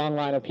 In that long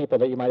line of people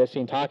that you might have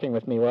seen talking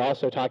with me, we're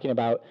also talking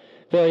about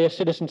various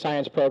citizen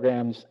science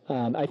programs.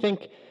 I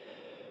think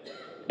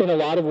in a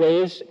lot of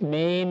ways,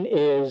 Maine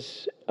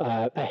is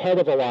ahead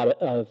of a lot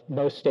of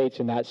most states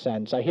in that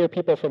sense. I hear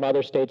people from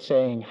other states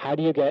saying, how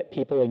do you get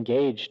people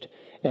engaged?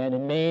 And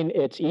in Maine,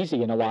 it's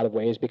easy in a lot of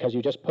ways because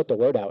you just put the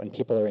word out and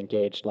people are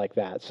engaged like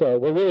that. So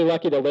we're really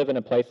lucky to live in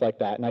a place like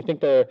that. And I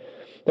think there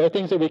are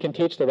things that we can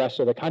teach the rest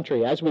of the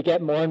country as we get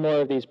more and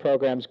more of these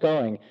programs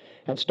going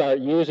and start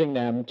using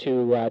them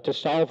to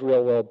solve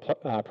real-world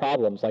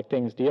problems, like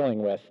things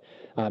dealing with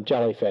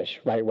jellyfish,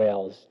 right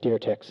whales, deer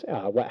ticks,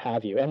 what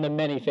have you, and the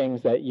many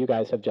things that you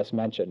guys have just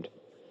mentioned.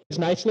 It's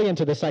nicely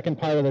into the second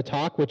part of the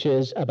talk, which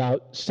is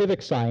about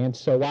civic science.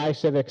 So why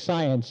civic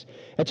science?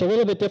 It's a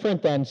little bit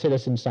different than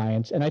citizen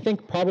science, and I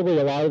think probably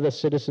a lot of the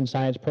citizen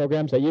science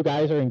programs that you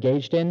guys are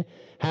engaged in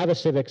have a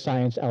civic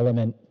science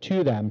element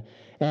to them,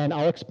 and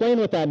I'll explain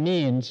what that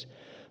means.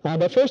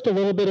 But first, a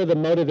little bit of the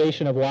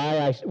motivation of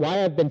why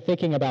I've been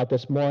thinking about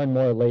this more and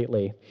more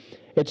lately.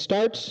 It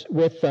starts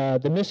with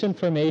the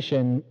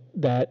misinformation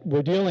that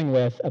we're dealing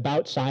with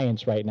about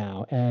science right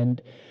now,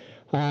 and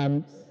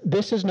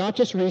this is not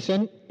just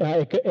recent.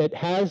 It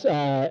has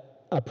a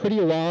pretty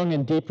long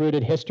and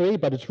deep-rooted history,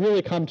 but it's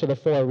really come to the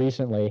fore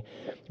recently.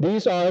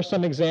 These are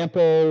some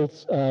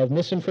examples of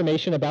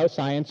misinformation about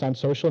science on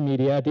social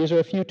media. These are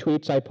a few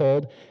tweets I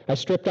pulled. I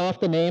stripped off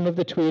the name of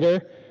the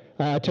tweeter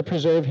to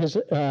preserve his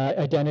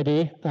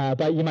identity,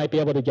 but you might be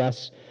able to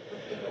guess.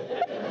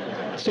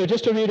 So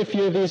just to read a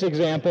few of these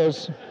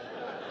examples.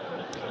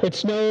 It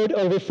snowed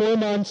over 4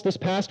 months this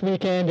past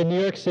weekend in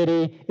New York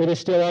City. It is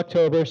still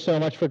October, so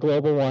much for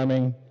global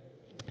warming.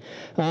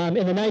 In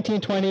the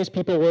 1920s,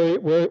 people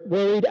were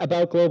worried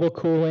about global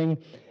cooling.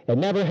 It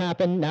never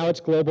happened. Now it's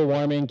global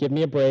warming. Give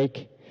me a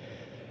break.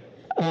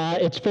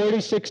 It's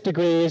 46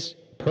 degrees,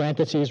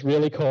 parentheses,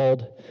 really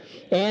cold,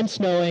 and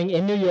snowing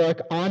in New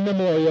York on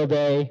Memorial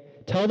Day.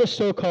 Tell the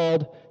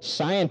so-called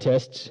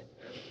scientists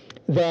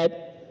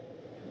that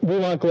we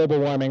want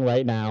global warming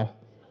right now.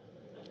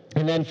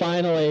 And then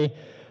finally,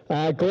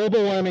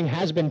 global warming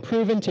has been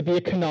proven to be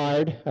a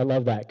canard. I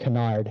love that,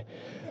 canard.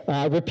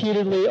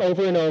 repeatedly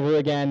over and over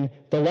again,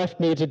 the left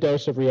needs a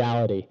dose of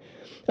reality.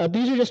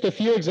 These are just a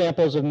few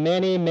examples of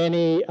many,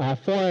 many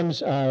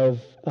forms of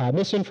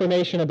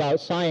misinformation about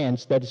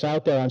science that's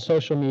out there on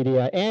social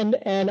media and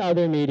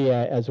other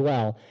media as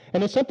well.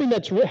 And it's something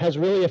that has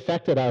really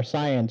affected our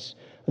science,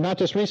 not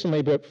just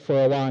recently, but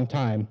for a long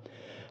time.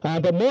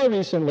 But more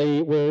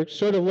recently, we're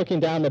sort of looking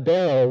down the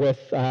barrel with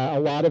a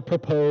lot of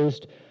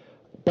proposed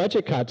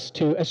budget cuts,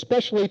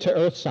 especially to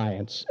earth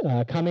science,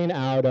 coming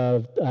out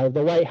of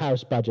the White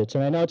House budgets.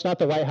 And I know it's not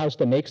the White House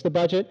that makes the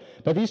budget,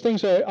 but these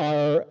things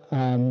are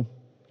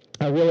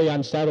really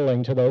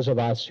unsettling to those of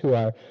us who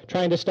are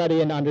trying to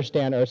study and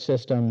understand Earth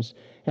systems,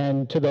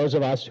 and to those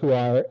of us who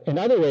are in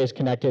other ways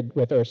connected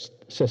with Earth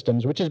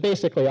systems, which is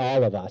basically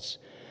all of us.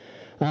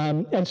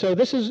 And so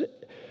this is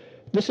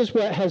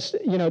what has,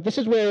 this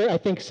is where I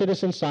think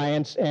citizen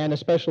science and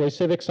especially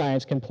civic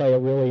science can play a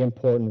really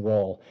important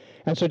role.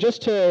 And so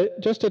just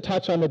to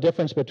touch on the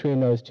difference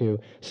between those two,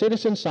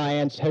 citizen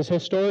science has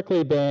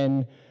historically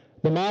been,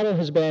 the model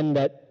has been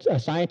that a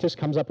scientist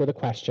comes up with a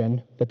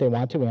question that they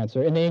want to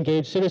answer, and they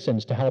engage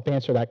citizens to help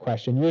answer that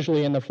question,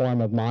 usually in the form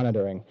of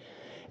monitoring.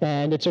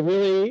 And it's a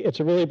really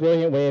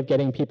brilliant way of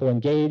getting people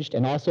engaged,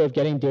 and also of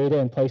getting data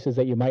in places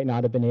that you might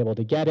not have been able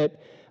to get it,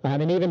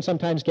 and even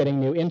sometimes getting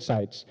new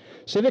insights.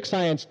 Civic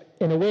science,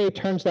 in a way,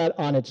 turns that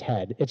on its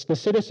head. It's the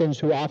citizens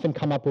who often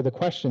come up with the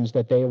questions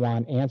that they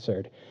want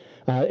answered.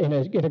 In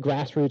a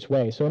grassroots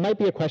way. So it might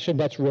be a question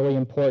that's really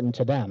important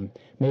to them,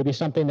 maybe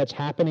something that's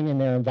happening in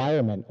their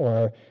environment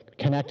or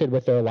connected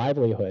with their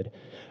livelihood,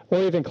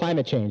 or even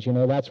climate change.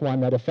 That's one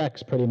that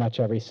affects pretty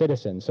much every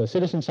citizen. So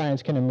citizen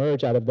science can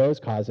emerge out of those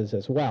causes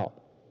as well.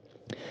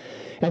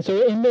 And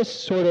so in this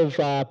sort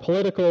of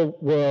political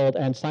world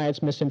and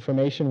science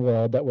misinformation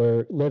world that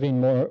we're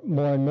living more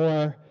and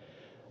more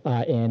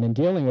in and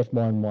dealing with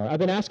more and more, I've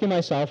been asking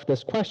myself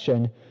this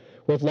question: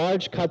 with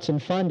large cuts in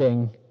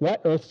funding,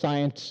 what earth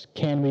science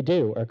can we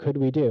do or could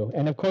we do?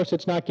 And of course,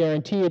 it's not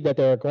guaranteed that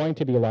there are going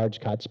to be large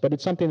cuts, but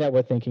it's something that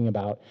we're thinking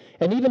about.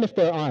 And even if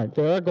there aren't,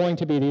 there are going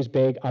to be these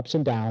big ups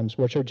and downs,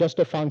 which are just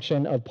a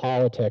function of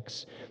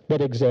politics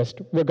that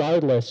exist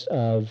regardless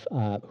of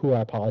who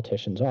our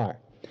politicians are.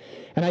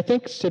 And I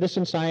think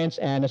citizen science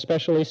and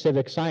especially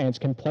civic science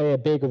can play a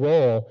big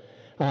role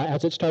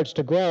as it starts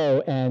to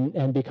grow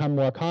and become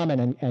more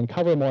common and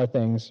cover more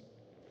things,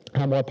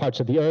 more parts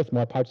of the earth,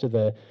 more parts of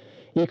the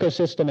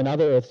ecosystem and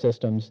other earth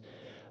systems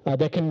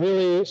that can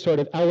really sort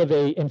of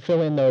elevate and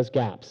fill in those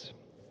gaps.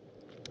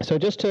 So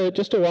just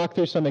to walk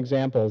through some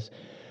examples.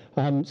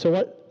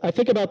 So I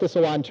think about this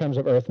a lot in terms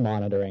of earth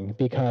monitoring,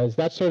 because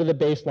that's sort of the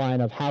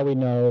baseline of how we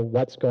know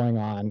what's going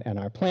on in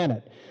our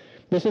planet.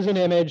 This is an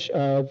image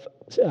of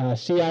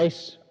sea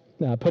ice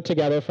put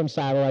together from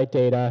satellite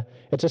data.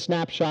 It's a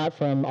snapshot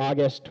from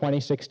August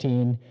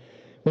 2016.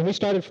 When we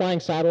started flying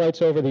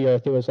satellites over the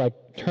Earth, it was like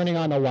turning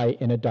on a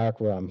light in a dark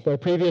room, where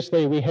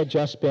previously we had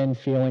just been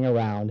feeling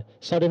around.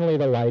 Suddenly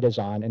the light is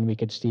on and we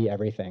could see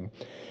everything.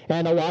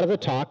 And a lot of the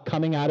talk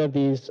coming out of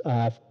these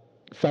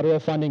federal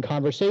funding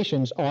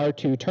conversations are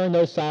to turn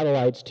those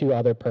satellites to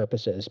other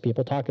purposes.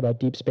 People talk about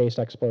deep space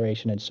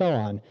exploration and so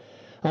on.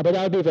 But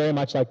that would be very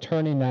much like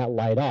turning that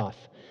light off.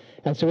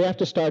 And so we have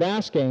to start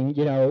asking,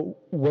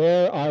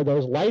 where are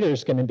those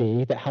lighters going to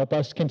be that help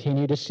us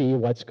continue to see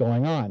what's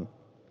going on?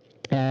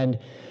 And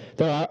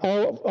there are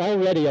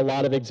already a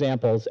lot of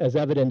examples, as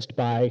evidenced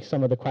by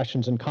some of the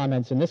questions and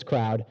comments in this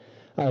crowd,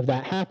 of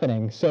that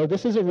happening. So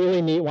this is a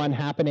really neat one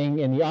happening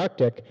in the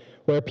Arctic,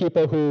 where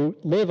people who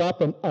live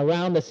up and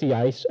around the sea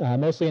ice,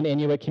 mostly in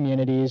Inuit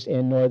communities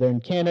in northern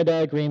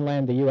Canada,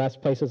 Greenland, the US,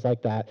 places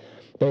like that,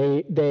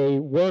 they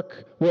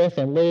work with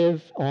and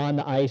live on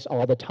the ice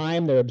all the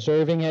time. They're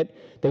observing it.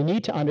 They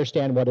need to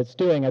understand what it's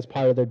doing as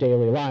part of their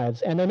daily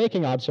lives, and they're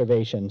making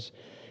observations.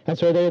 And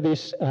so there are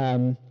these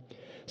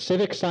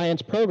civic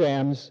science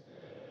programs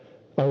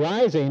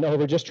arising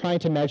over just trying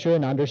to measure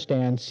and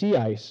understand sea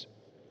ice.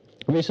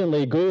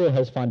 Recently, Google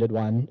has funded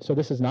one, so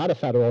this is not a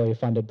federally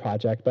funded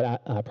project,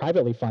 but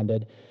privately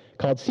funded,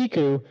 called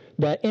Siku,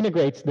 that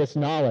integrates this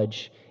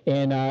knowledge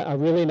in a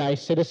really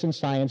nice citizen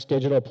science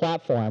digital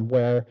platform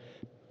where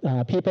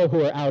people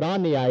who are out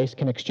on the ice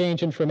can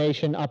exchange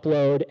information,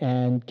 upload,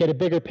 and get a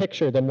bigger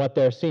picture than what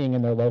they're seeing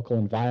in their local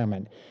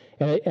environment.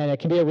 And it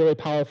can be a really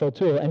powerful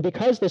tool. And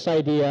because this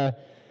idea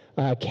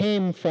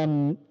came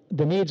from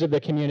the needs of the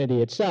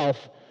community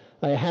itself,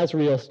 it has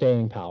real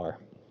staying power,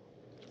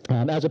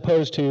 as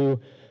opposed to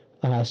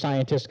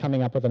scientists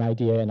coming up with an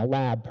idea in a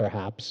lab,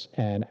 perhaps,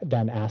 and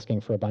then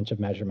asking for a bunch of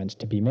measurements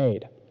to be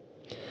made.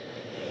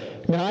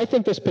 Now, I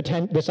think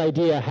this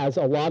idea has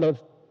a lot of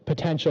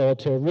potential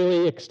to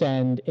really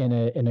extend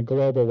in a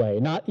global way,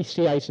 not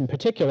sea ice in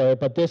particular,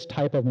 but this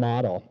type of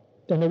model.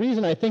 And the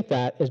reason I think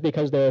that is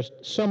because there's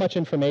so much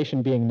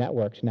information being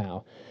networked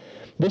now.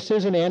 This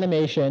is an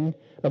animation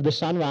of the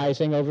sun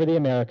rising over the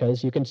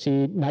Americas. You can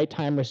see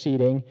nighttime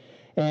receding,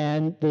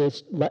 and the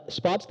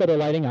spots that are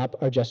lighting up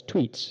are just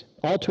tweets,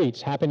 all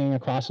tweets happening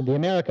across the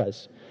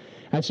Americas.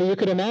 And so you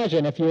could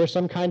imagine if you were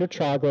some kind of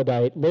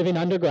troglodyte living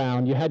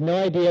underground, you had no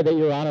idea that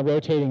you were on a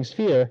rotating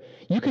sphere,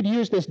 you could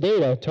use this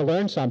data to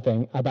learn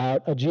something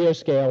about a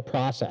geoscale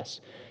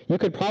process. You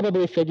could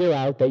probably figure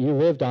out that you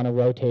lived on a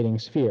rotating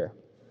sphere.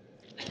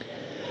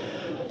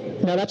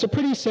 Now that's a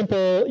pretty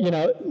simple,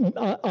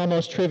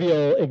 almost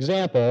trivial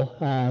example.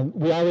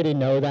 We already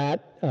know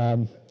that,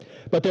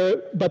 but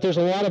there's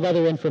a lot of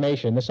other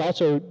information. This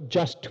also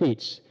just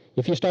tweets.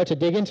 If you start to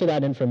dig into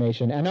that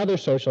information and other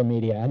social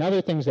media and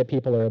other things that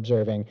people are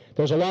observing,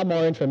 there's a lot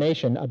more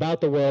information about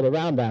the world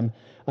around them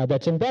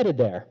that's embedded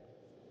there.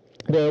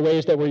 There are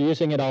ways that we're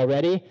using it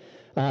already.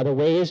 The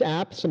Waze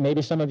app, so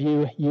maybe some of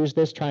you use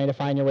this trying to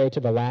find your way to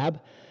the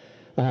lab,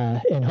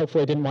 and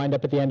hopefully it didn't wind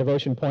up at the end of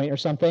Ocean Point or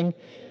something.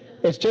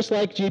 It's just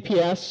like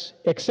GPS,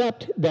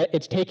 except that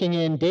it's taking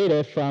in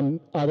data from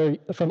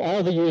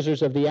all the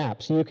users of the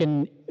app. So you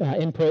can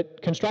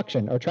input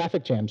construction or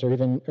traffic jams or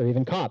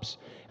even cops,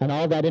 and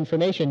all that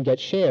information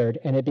gets shared,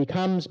 and it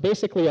becomes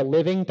basically a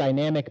living,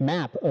 dynamic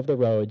map of the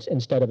roads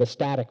instead of a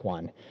static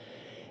one.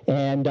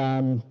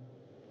 And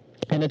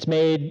it's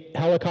made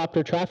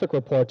helicopter traffic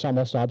reports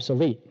almost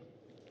obsolete.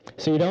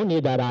 So you don't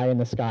need that eye in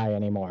the sky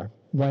anymore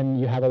when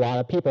you have a lot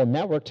of people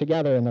networked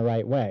together in the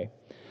right way.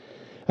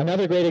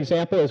 Another great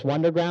example is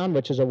Wonderground,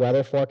 which is a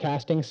weather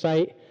forecasting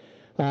site.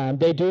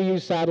 They do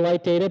use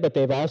satellite data, but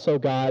they've also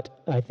got,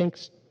 I think,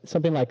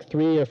 something like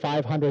 300,000 or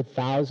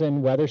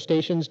 500,000 weather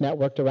stations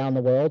networked around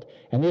the world.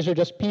 And these are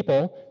just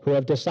people who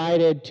have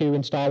decided to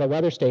install a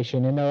weather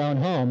station in their own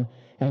home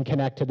and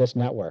connect to this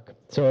network.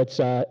 So it's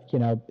a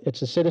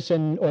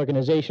citizen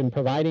organization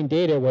providing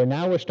data where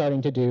now we're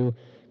starting to do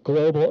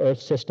global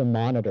Earth system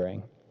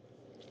monitoring.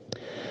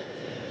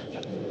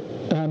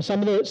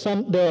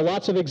 There are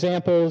lots of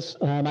examples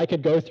I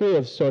could go through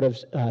of sort of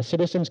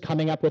citizens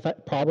coming up with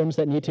problems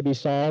that need to be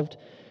solved.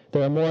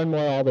 There are more and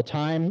more all the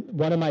time.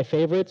 One of my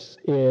favorites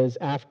is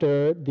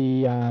after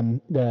the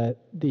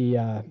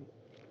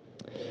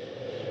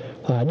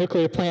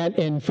nuclear plant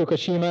in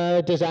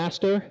Fukushima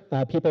disaster.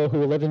 People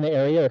who live in the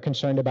area are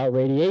concerned about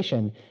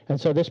radiation. And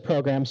so this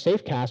program,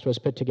 SafeCast, was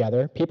put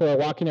together. People are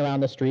walking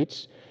around the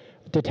streets,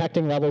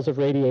 detecting levels of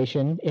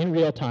radiation in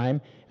real time,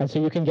 and so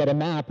you can get a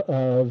map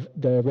of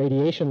the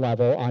radiation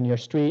level on your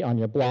street, on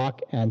your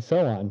block, and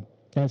so on.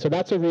 And so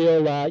that's a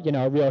real,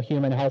 real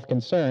human health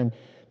concern.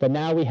 But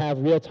now we have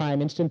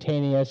real-time,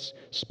 instantaneous,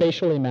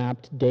 spatially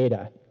mapped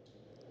data.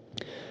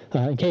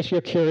 In case you're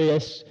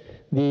curious,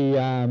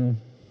 when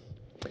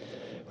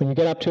you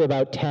get up to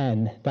about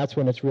 10, that's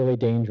when it's really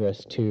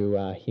dangerous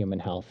to human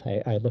health.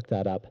 I looked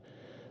that up.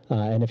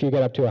 And if you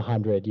get up to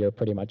 100, you're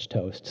pretty much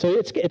toast. So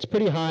it's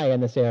pretty high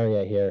in this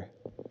area here.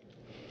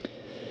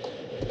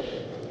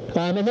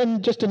 And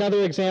then just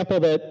another example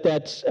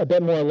that's a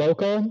bit more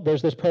local.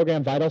 There's this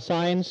program, Vital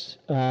Signs,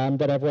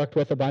 that I've worked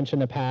with a bunch in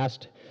the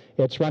past.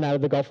 It's run out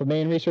of the Gulf of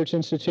Maine Research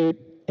Institute,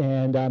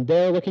 and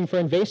they're looking for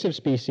invasive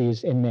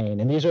species in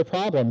Maine. And these are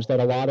problems that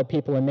a lot of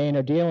people in Maine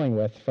are dealing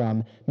with,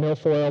 from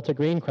milfoil to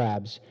green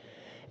crabs.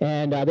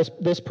 And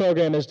this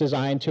program is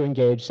designed to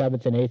engage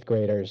 7th and 8th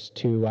graders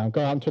to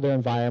go out into their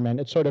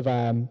environment. It's sort of,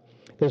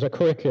 there's a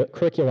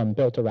curriculum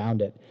built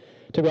around it,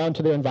 to go out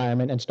into their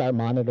environment and start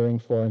monitoring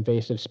for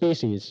invasive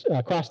species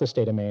across the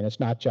state of Maine. It's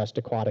not just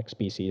aquatic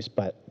species,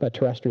 but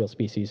terrestrial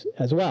species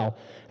as well.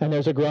 And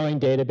there's a growing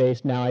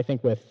database now, I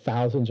think, with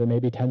thousands or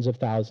maybe tens of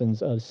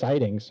thousands of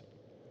sightings.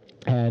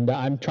 And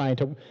I'm trying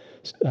to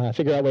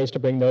figure out ways to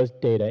bring those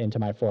data into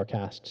my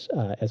forecasts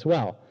as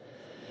well.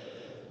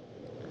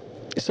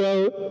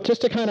 So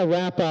just to kind of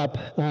wrap up,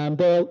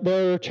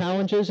 there are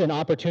challenges and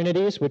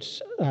opportunities,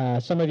 which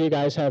some of you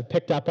guys have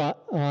picked up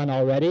on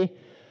already.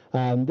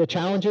 The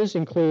challenges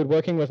include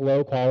working with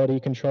low-quality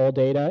control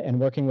data and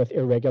working with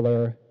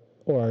irregular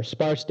or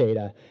sparse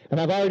data. And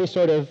I've already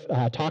sort of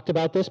talked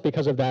about this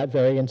because of that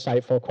very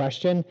insightful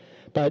question,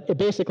 but it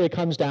basically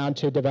comes down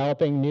to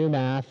developing new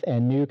math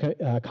and new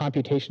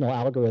computational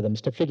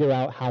algorithms to figure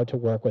out how to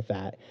work with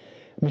that.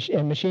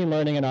 And machine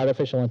learning and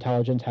artificial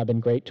intelligence have been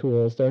great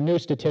tools. There are new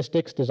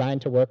statistics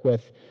designed to work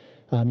with,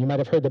 you might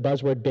have heard the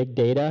buzzword big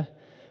data.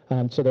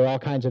 So there are all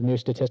kinds of new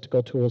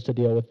statistical tools to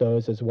deal with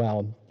those as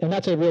well. And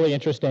that's a really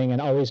interesting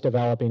and always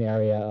developing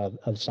area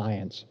of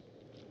science.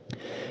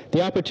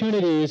 The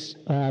opportunities,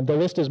 the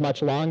list is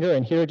much longer,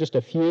 and here are just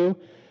a few.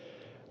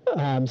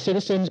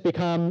 Citizens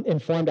become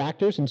informed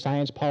actors in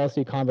science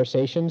policy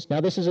conversations.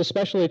 Now, this is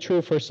especially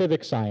true for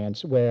civic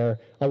science, where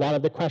a lot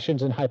of the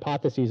questions and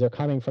hypotheses are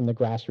coming from the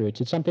grassroots.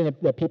 It's something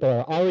that people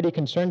are already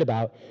concerned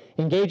about.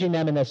 Engaging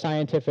them in the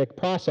scientific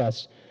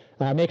process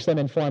makes them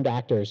informed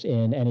actors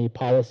in any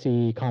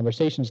policy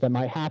conversations that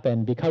might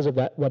happen because of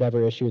that,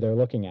 whatever issue they're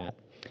looking at.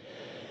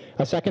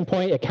 A second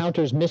point, it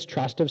counters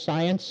mistrust of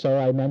science. So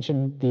I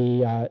mentioned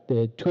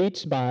the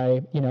tweets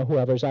by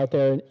whoever's out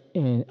there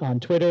on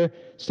Twitter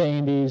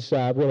saying these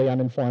really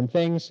uninformed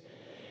things.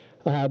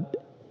 There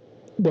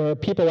are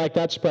people like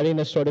that spreading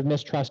this sort of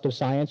mistrust of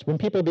science. When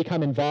people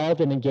become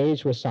involved and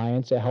engaged with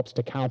science, it helps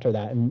to counter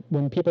that. And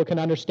when people can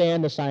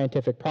understand the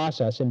scientific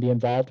process and be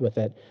involved with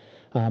it,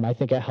 I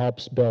think it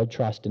helps build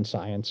trust in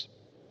science.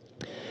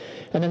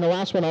 And then the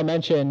last one I'll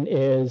mention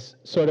is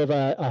sort of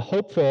a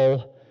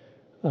hopeful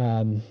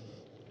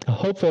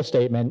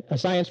statement. A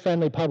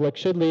science-friendly public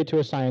should lead to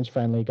a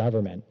science-friendly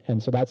government.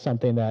 And so that's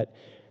something that,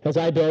 as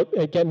I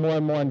get more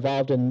and more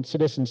involved in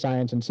citizen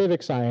science and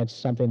civic science,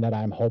 something that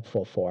I'm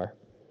hopeful for.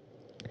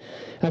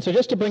 And so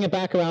just to bring it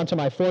back around to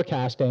my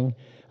forecasting,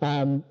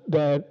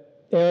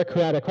 Eric, who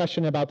had a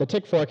question about the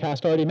tick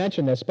forecast, already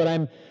mentioned this, but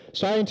I'm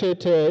starting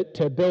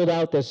to build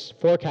out this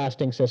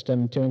forecasting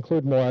system to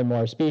include more and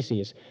more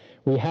species.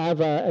 We have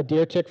a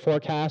deer tick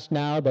forecast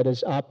now that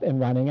is up and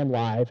running and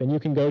live, and you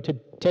can go to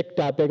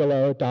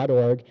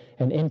tick.bigelow.org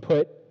and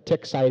input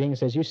tick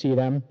sightings as you see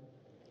them.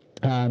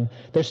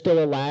 There's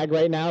still a lag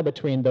right now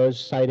between those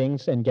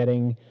sightings and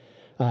getting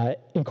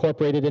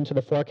incorporated into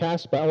the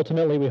forecast, but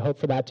ultimately we hope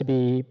for that to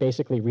be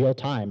basically real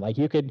time. Like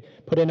you could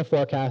put in a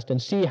forecast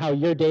and see how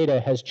your data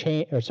has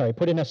changed, or sorry,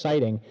 put in a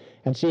sighting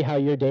and see how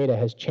your data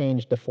has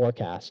changed the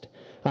forecast.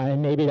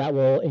 And maybe that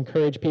will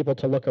encourage people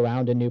to look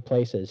around in new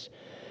places.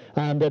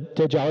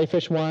 The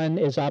jellyfish one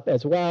is up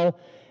as well.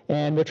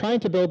 And we're trying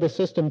to build the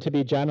system to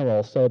be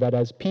general so that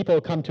as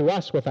people come to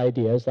us with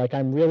ideas, like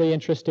I'm really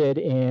interested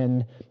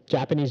in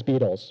Japanese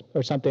beetles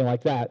or something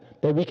like that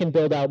we can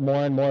build out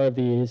more and more of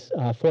these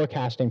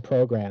forecasting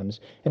programs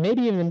and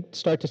maybe even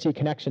start to see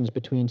connections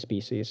between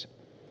species.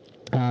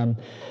 And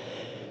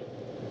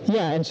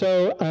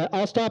so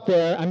I'll stop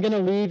there. I'm going to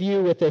leave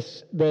you with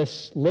this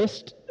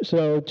list.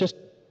 So just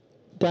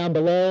down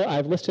below,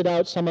 I've listed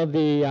out some of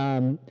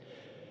the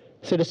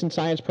citizen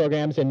science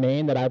programs in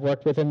Maine that I've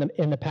worked with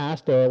in the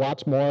past. There are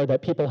lots more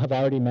that people have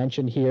already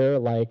mentioned here,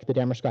 like the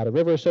Damascotta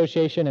River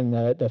Association and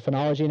the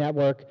Phenology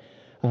Network.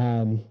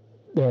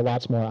 There are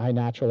lots more,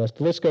 iNaturalist.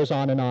 The list goes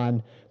on and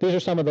on. These are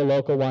some of the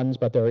local ones,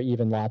 but there are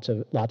even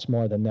lots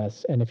more than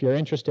this. And if you're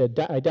interested,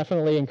 I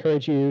definitely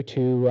encourage you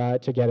to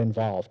get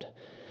involved.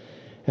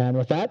 And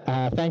with that,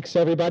 thanks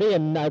everybody,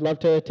 and I'd love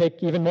to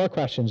take even more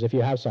questions if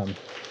you have some.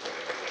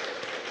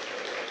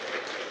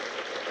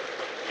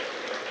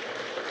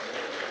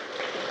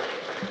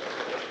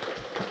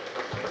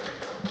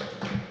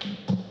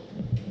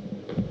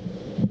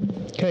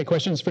 Okay,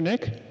 questions for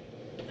Nick?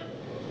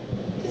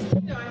 Just,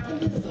 I think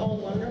this is all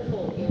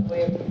wonderful,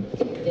 way of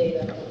getting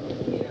data,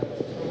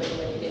 from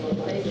many different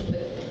places,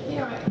 but,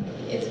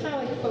 it's kind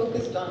of like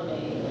focused on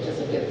Maine, which is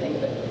a good thing,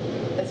 but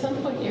at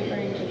some point you're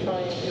going to try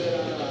and do it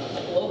on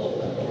a global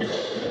level.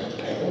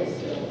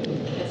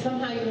 And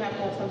somehow you have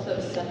to have some sort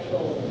of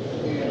central,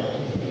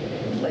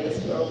 place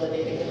where all the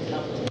data can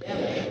come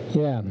together.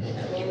 Yeah. I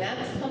mean,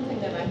 that's something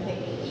that I think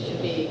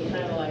should be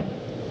kind of like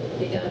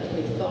begun to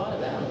be thought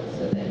about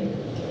so that you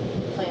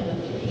plan the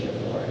future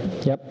for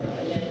it. Yep.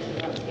 And then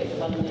you have to get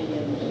funding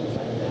and things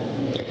like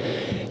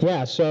that.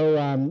 Yeah, so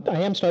I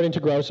am starting to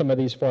grow some of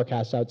these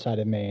forecasts outside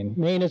of Maine.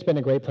 Maine has been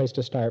a great place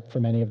to start for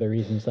many of the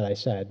reasons that I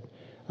said.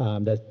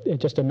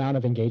 Just amount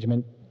of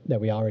engagement that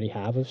we already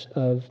have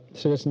of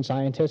citizen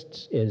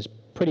scientists is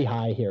pretty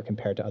high here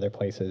compared to other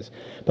places.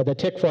 But the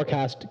tick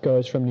forecast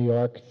goes from New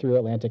York through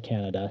Atlantic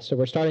Canada. So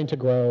we're starting to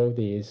grow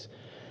these.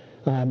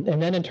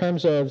 And then in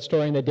terms of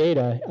storing the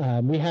data,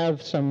 we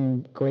have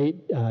some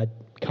great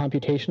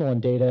computational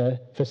and data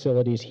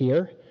facilities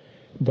here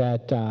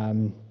that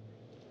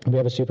we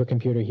have a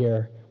supercomputer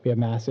here. We have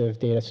massive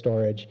data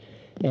storage.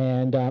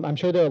 And I'm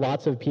sure there are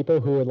lots of people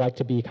who would like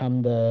to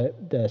become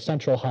the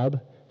central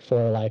hub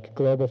for like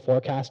global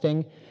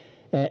forecasting.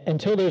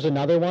 Until there's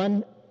another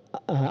one,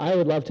 I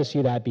would love to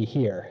see that be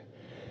here.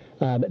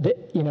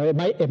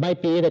 It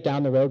might be that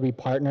down the road we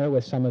partner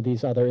with some of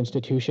these other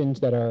institutions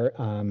that are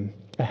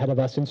ahead of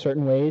us in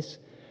certain ways,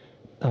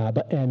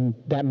 and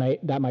that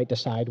might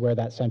decide where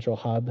that central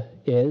hub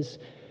is.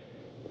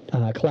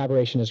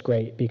 Collaboration is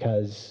great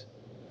because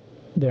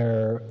there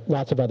are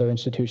lots of other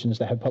institutions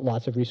that have put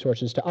lots of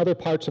resources to other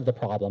parts of the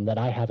problem that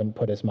I haven't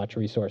put as much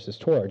resources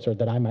towards, or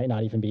that I might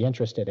not even be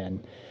interested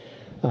in.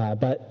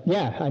 But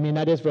yeah, I mean,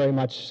 that is very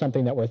much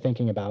something that we're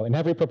thinking about. And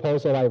every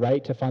proposal I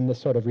write to fund this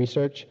sort of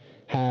research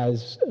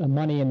has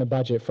money in the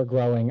budget for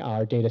growing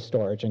our data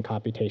storage and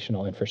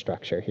computational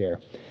infrastructure here.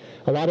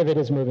 A lot of it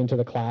is moving to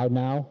the cloud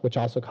now, which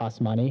also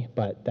costs money,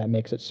 but that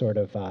makes it sort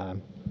of,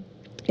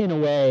 in a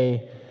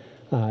way,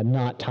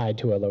 not tied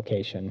to a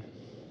location.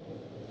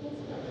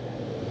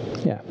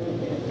 Yeah.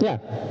 Yeah.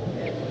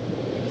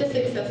 Just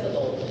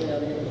accessible,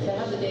 to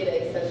have the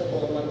data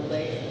accessible in one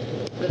place.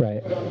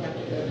 Right. We don't have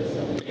to go to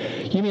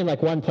some. You mean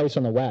like one place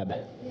on the web?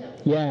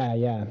 Yeah.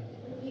 Yeah.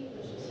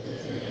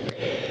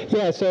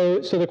 Yeah,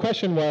 so the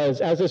question was,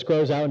 as this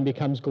grows out and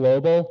becomes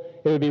global,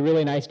 it would be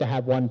really nice to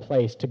have one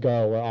place to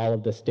go where all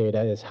of this data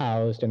is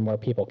housed and where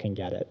people can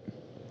get it.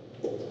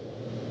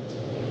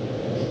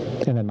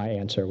 And then my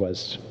answer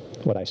was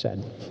what I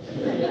said.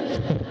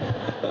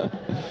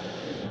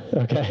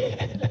 Okay.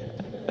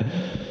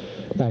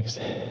 Thanks.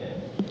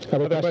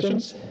 Other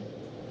questions?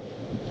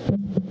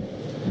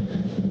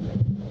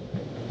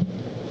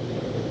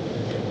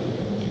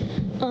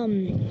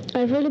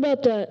 I've heard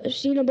about I've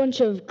seen a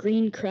bunch of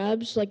green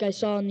crabs, like I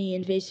saw in the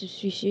invasive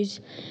species.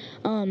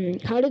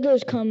 How did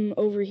those come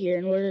over here,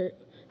 and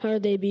how are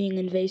they being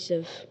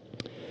invasive?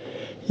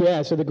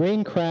 Yeah, so the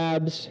green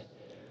crabs,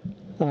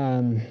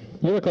 you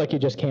look like you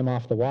just came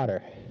off the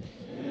water.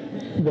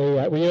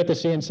 Were you at the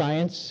Sea and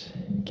Science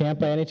camp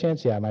by any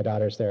chance? Yeah, my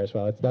daughter's there as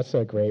well. That's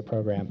a great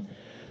program.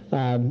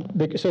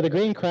 So the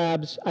green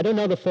crabs, I don't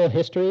know the full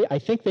history. I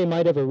think they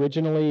might have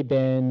originally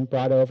been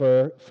brought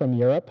over from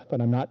Europe,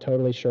 but I'm not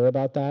totally sure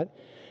about that.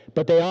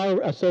 But they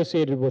are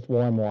associated with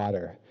warm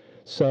water.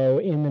 So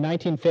in the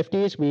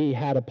 1950s, we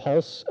had a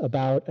pulse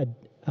about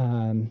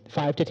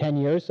 5 to 10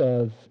 years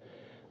of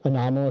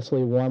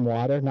anomalously warm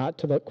water,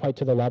 not quite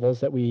to the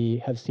levels that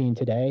we have seen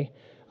today.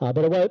 There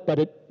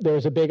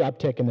was a big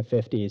uptick in the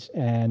 50s,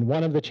 and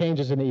one of the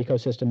changes in the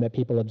ecosystem that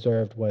people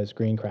observed was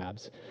green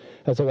crabs.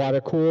 As the water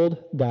cooled,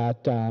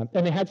 and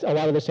they had a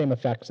lot of the same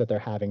effects that they're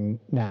having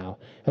now.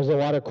 As the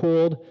water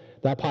cooled,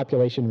 that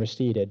population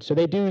receded. So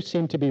they do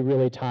seem to be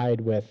really tied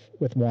with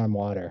warm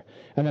water.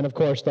 And then, of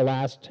course, the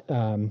last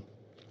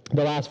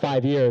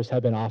 5 years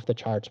have been off the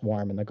charts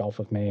warm in the Gulf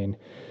of Maine.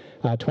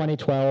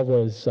 2012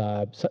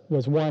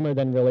 was warmer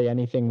than really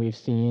anything we've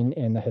seen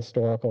in the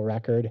historical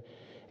record.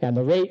 And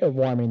the rate of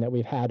warming that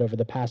we've had over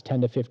the past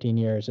 10 to 15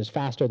 years is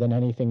faster than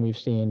anything we've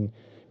seen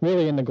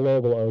really in the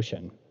global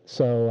ocean.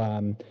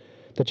 So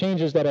the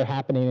changes that are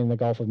happening in the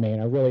Gulf of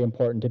Maine are really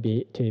important to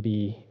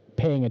be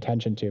paying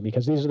attention to,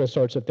 because these are the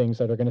sorts of things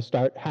that are going to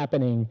start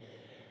happening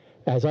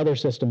as other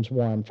systems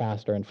warm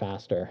faster and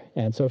faster.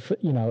 And so,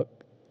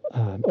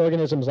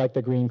 organisms like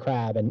the green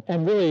crab,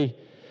 and really,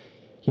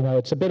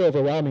 it's a bit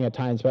overwhelming at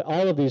times, but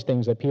all of these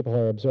things that people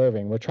are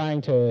observing, we're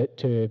trying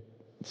to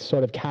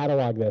sort of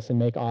catalog this and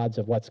make odds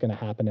of what's going to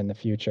happen in the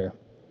future.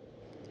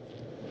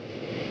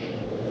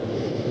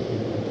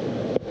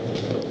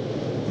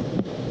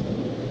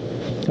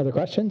 Other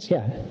questions?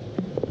 Yeah.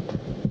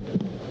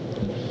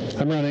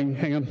 I'm running.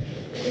 Hang on.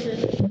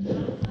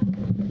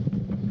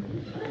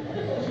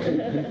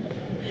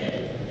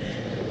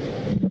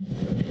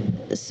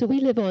 So we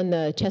live on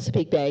the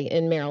Chesapeake Bay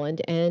in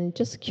Maryland, and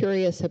just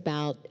curious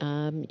about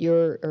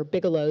your or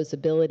Bigelow's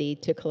ability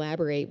to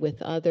collaborate with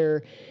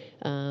other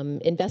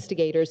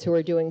investigators who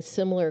are doing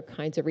similar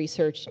kinds of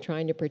research,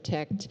 trying to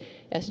protect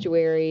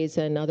estuaries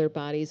and other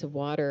bodies of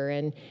water.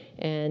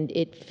 And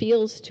it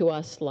feels to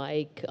us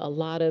like a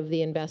lot of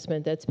the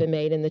investment that's been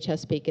made in the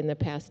Chesapeake in the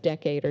past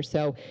decade or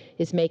so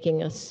is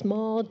making a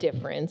small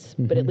difference,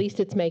 but at least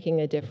it's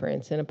making a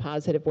difference in a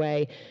positive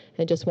way.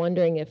 And just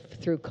wondering if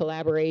through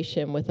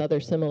collaboration with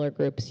other similar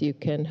groups, you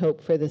can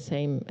hope for the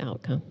same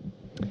outcome.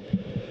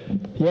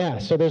 Yeah,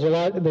 so there's a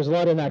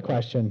lot in that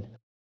question.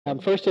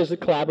 First is the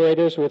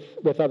collaborators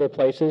with other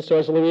places. So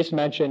as Luis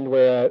mentioned,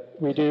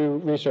 we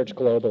do research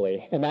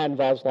globally, and that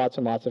involves lots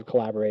and lots of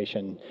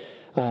collaboration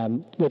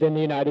within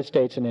the United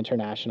States and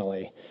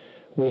internationally.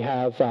 We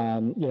have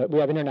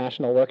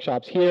international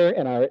workshops here,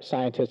 and our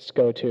scientists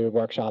go to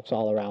workshops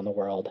all around the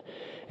world.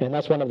 And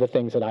that's one of the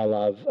things that I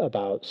love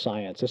about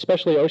science,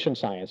 especially ocean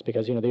science,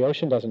 because the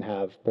ocean doesn't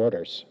have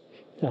borders.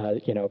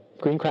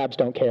 Green crabs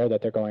don't care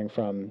that they're going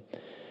from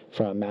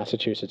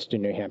Massachusetts to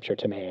New Hampshire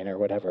to Maine or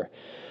whatever.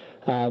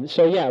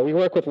 So yeah, we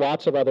work with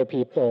lots of other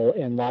people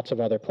in lots of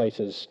other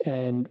places,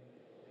 and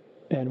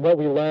what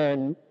we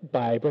learn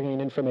by bringing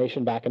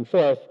information back and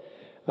forth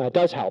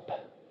does help.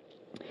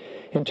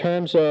 In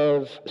terms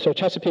of, so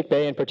Chesapeake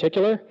Bay in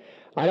particular,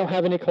 I don't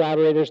have any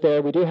collaborators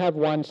there. We do have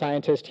one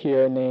scientist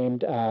here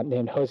named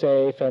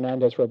Jose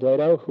Fernandez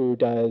Robledo, who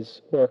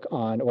does work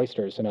on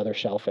oysters and other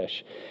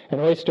shellfish. And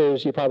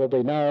oysters, you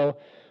probably know,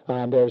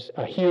 there was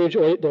a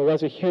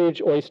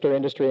huge oyster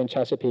industry in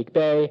Chesapeake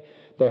Bay.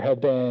 There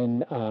have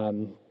been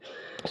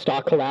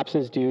stock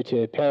collapses due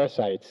to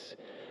parasites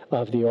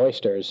of the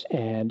oysters,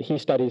 and he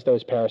studies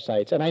those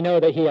parasites. And I know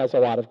that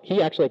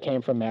he actually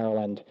came from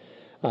Maryland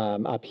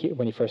up here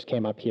when he first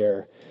came up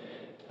here,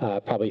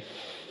 probably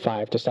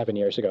 5 to 7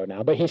 years ago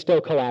now. But he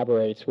still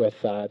collaborates with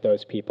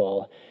those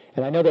people.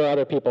 And I know there are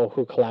other people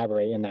who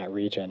collaborate in that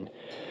region.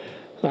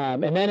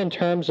 And then in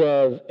terms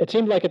of, it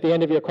seemed like at the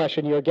end of your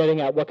question, you were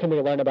getting at what can we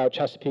learn about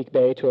Chesapeake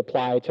Bay to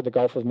apply to the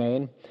Gulf of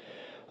Maine?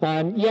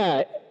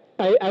 Yeah,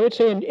 I would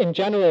say in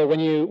general, when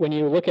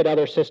you look at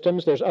other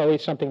systems, there's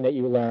always something that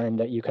you learn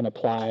that you can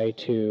apply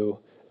to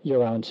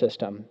your own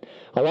system.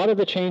 A lot of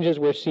the changes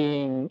we're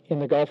seeing in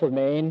the Gulf of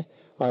Maine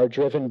are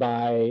driven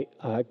by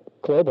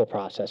global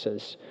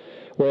processes,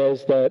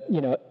 whereas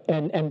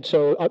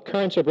so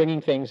currents are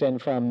bringing things in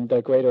from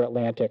the greater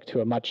Atlantic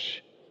to a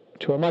much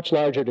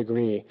larger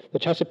degree. The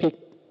Chesapeake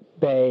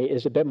Bay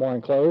is a bit more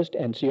enclosed,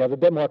 and so you have a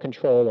bit more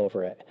control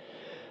over it.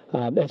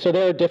 And so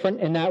they're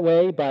different in that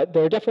way, but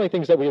there are definitely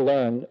things that we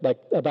learn, like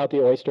about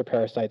the oyster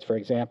parasites, for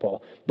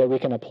example, that we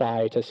can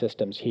apply to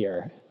systems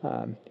here.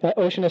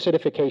 Ocean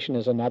acidification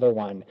is another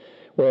one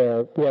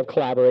where we have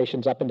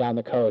collaborations up and down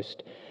the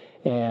coast,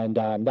 and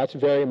that's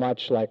very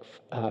much like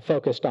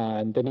focused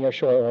on the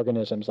nearshore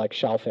organisms like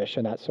shellfish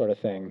and that sort of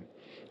thing,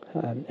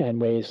 and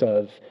ways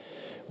of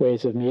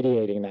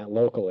mediating that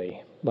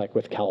locally, like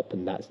with kelp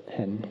and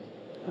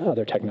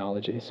other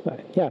technologies.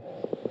 But yeah.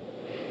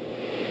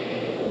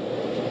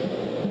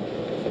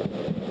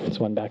 There's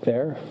one back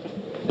there.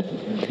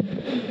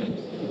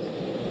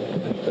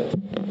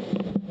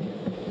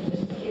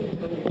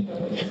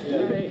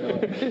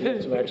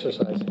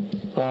 exercise.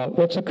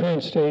 What's the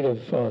current state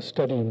of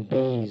studying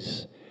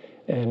bees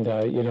and,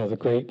 the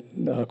great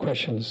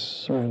questions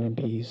surrounding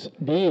bees?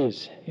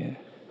 Bees. Yeah.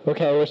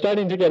 Okay, we're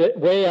starting to get it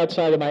way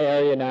outside of my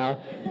area now.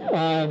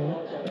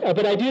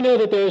 But I do know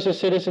that there's a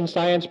citizen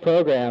science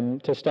program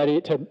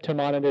to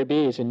monitor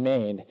bees in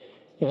Maine.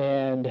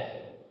 And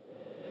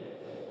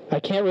I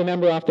can't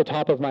remember off the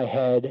top of my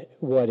head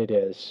what it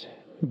is.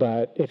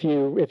 But if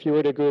you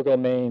were to Google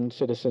Maine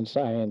citizen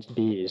science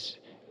bees,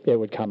 it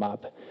would come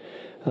up.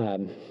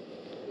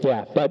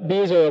 Yeah, but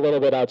bees are a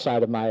little bit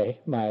outside of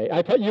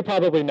you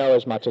probably know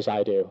as much as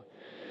I do.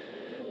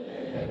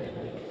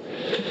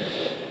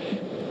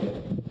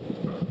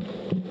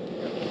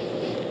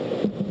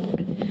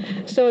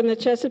 So in the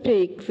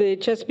Chesapeake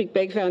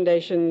Bay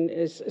Foundation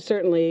is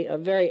certainly a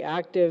very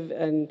active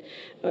and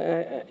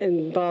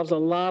involves a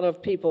lot of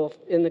people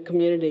in the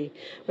community.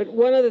 But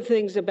one of the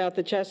things about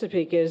the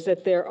Chesapeake is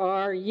that there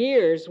are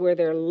years where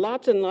there are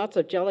lots and lots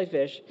of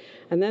jellyfish,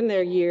 and then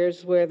there are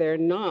years where there are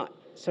not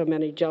so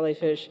many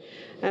jellyfish.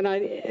 And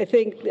I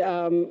think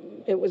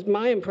it was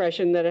my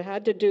impression that it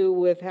had to do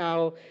with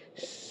how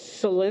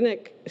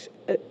salinic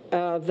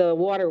the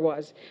water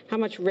was, how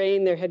much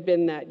rain there had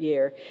been that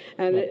year.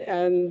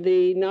 And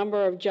the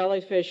number of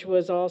jellyfish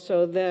was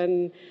also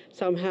then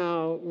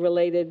somehow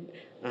related,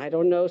 I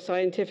don't know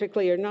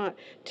scientifically or not,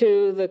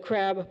 to the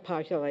crab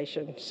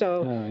population.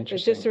 So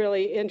it's just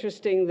really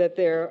interesting that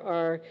there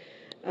are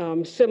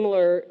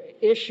similar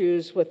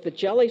issues with the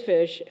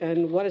jellyfish,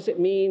 and what does it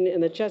mean in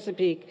the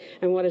Chesapeake,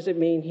 and what does it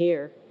mean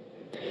here?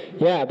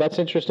 Yeah, that's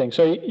interesting.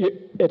 So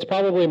it's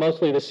probably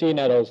mostly the sea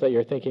nettles that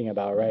you're thinking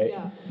about, right?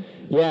 Yeah.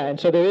 Yeah, and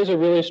so there is a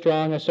really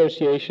strong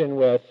association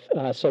with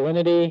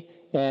salinity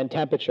and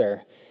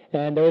temperature.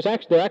 And there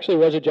actually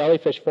was a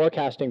jellyfish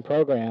forecasting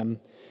program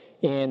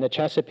in the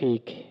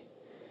Chesapeake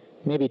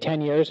maybe 10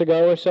 years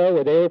ago or so,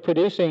 where they were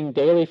producing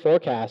daily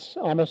forecasts,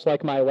 almost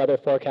like my weather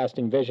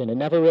forecasting vision. It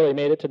never really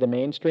made it to the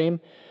mainstream,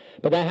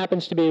 but that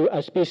happens to be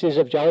a species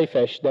of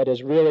jellyfish that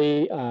is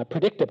really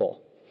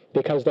predictable,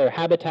 because their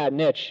habitat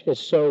niche is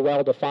so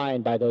well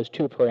defined by those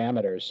two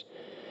parameters.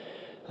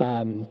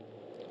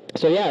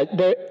 So yeah,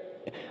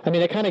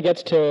 it kind of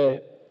gets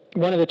to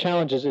one of the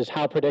challenges is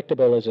how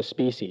predictable is a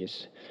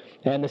species.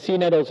 And the sea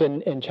nettles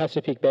in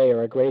Chesapeake Bay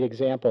are a great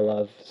example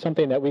of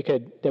something that we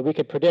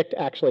could predict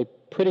actually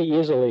pretty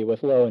easily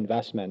with low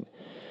investment.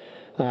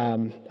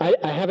 I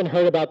haven't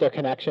heard about their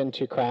connection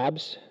to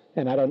crabs,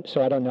 and I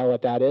don't know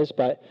what that is,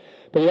 but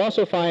you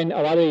also find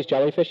a lot of these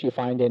jellyfish you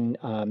find in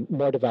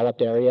more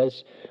developed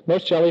areas.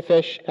 Most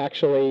jellyfish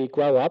actually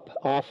grow up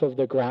off of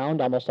the ground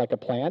almost like a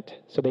plant,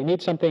 so they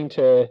need something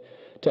to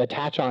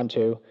attach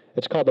onto.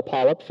 It's called the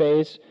polyp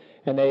phase,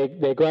 and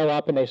they grow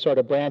up and they sort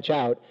of branch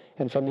out,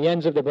 and from the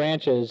ends of the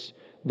branches,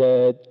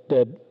 the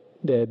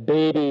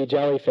baby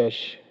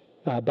jellyfish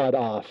bud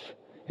off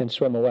and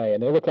swim away,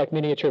 and they look like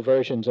miniature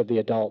versions of the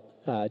adult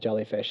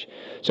jellyfish.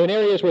 So in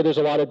areas where there's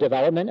a lot of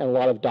development and a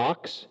lot of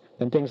docks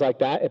and things like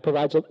that, it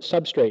provides a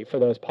substrate for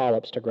those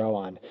polyps to grow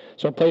on.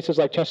 So in places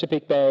like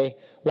Chesapeake Bay,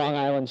 Long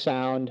Island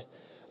Sound,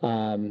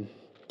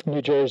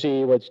 New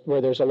Jersey,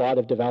 where there's a lot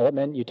of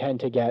development, you tend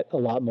to get a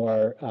lot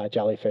more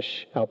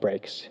jellyfish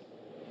outbreaks.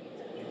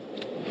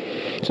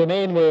 So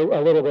Maine, we're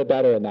a little bit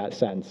better in that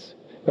sense,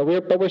 but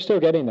we're still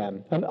getting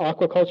them.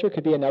 Aquaculture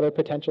could be another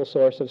potential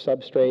source of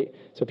substrate,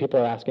 so people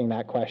are asking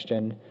that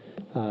question.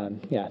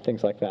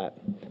 Things like that.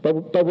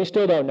 But we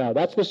still don't know.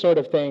 That's the sort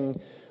of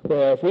thing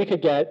where if we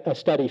could get a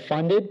study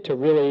funded to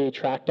really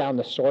track down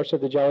the source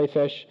of the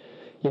jellyfish,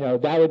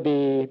 that would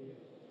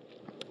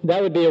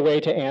be a way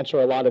to answer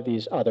a lot of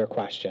these other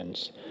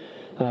questions.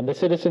 The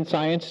citizen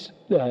science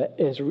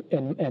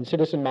and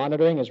citizen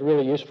monitoring is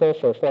really useful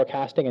for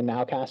forecasting and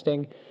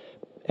nowcasting,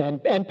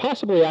 and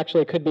possibly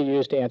actually could be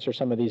used to answer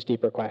some of these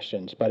deeper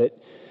questions. But it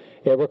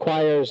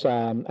requires,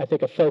 I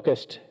think, a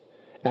focused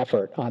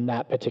effort on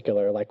that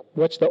particular, like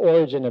what's the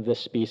origin of this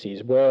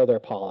species, where are their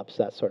polyps,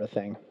 that sort of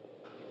thing.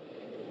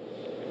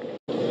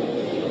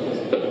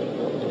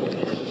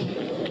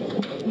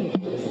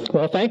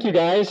 Well, thank you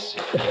guys.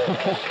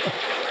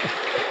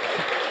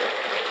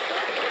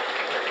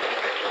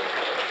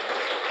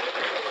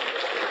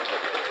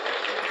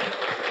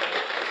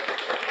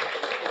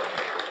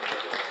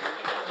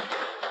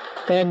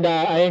 And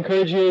I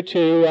encourage you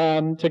to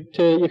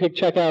you could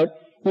check out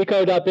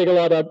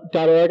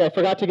eco.bigelow.org. I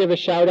forgot to give a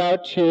shout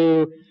out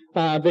to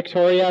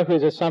Victoria,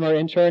 who's a summer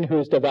intern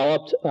who's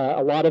developed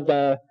a lot of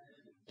the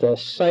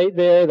site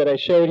there that I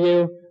showed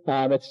you.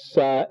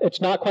 It's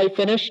not quite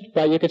finished,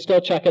 but you could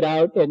still check it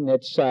out, and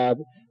it's a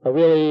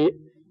really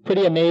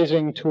pretty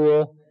amazing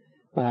tool.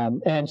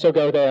 And so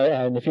go there,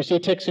 and if you see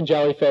ticks and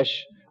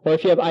jellyfish, or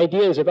if you have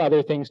ideas of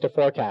other things to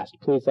forecast,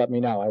 please let me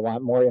know. I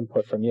want more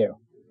input from you.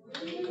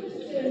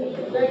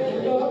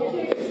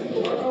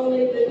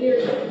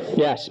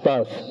 Yes,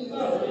 both.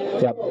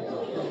 Yep.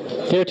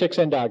 Deer ticks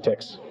and dog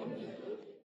ticks.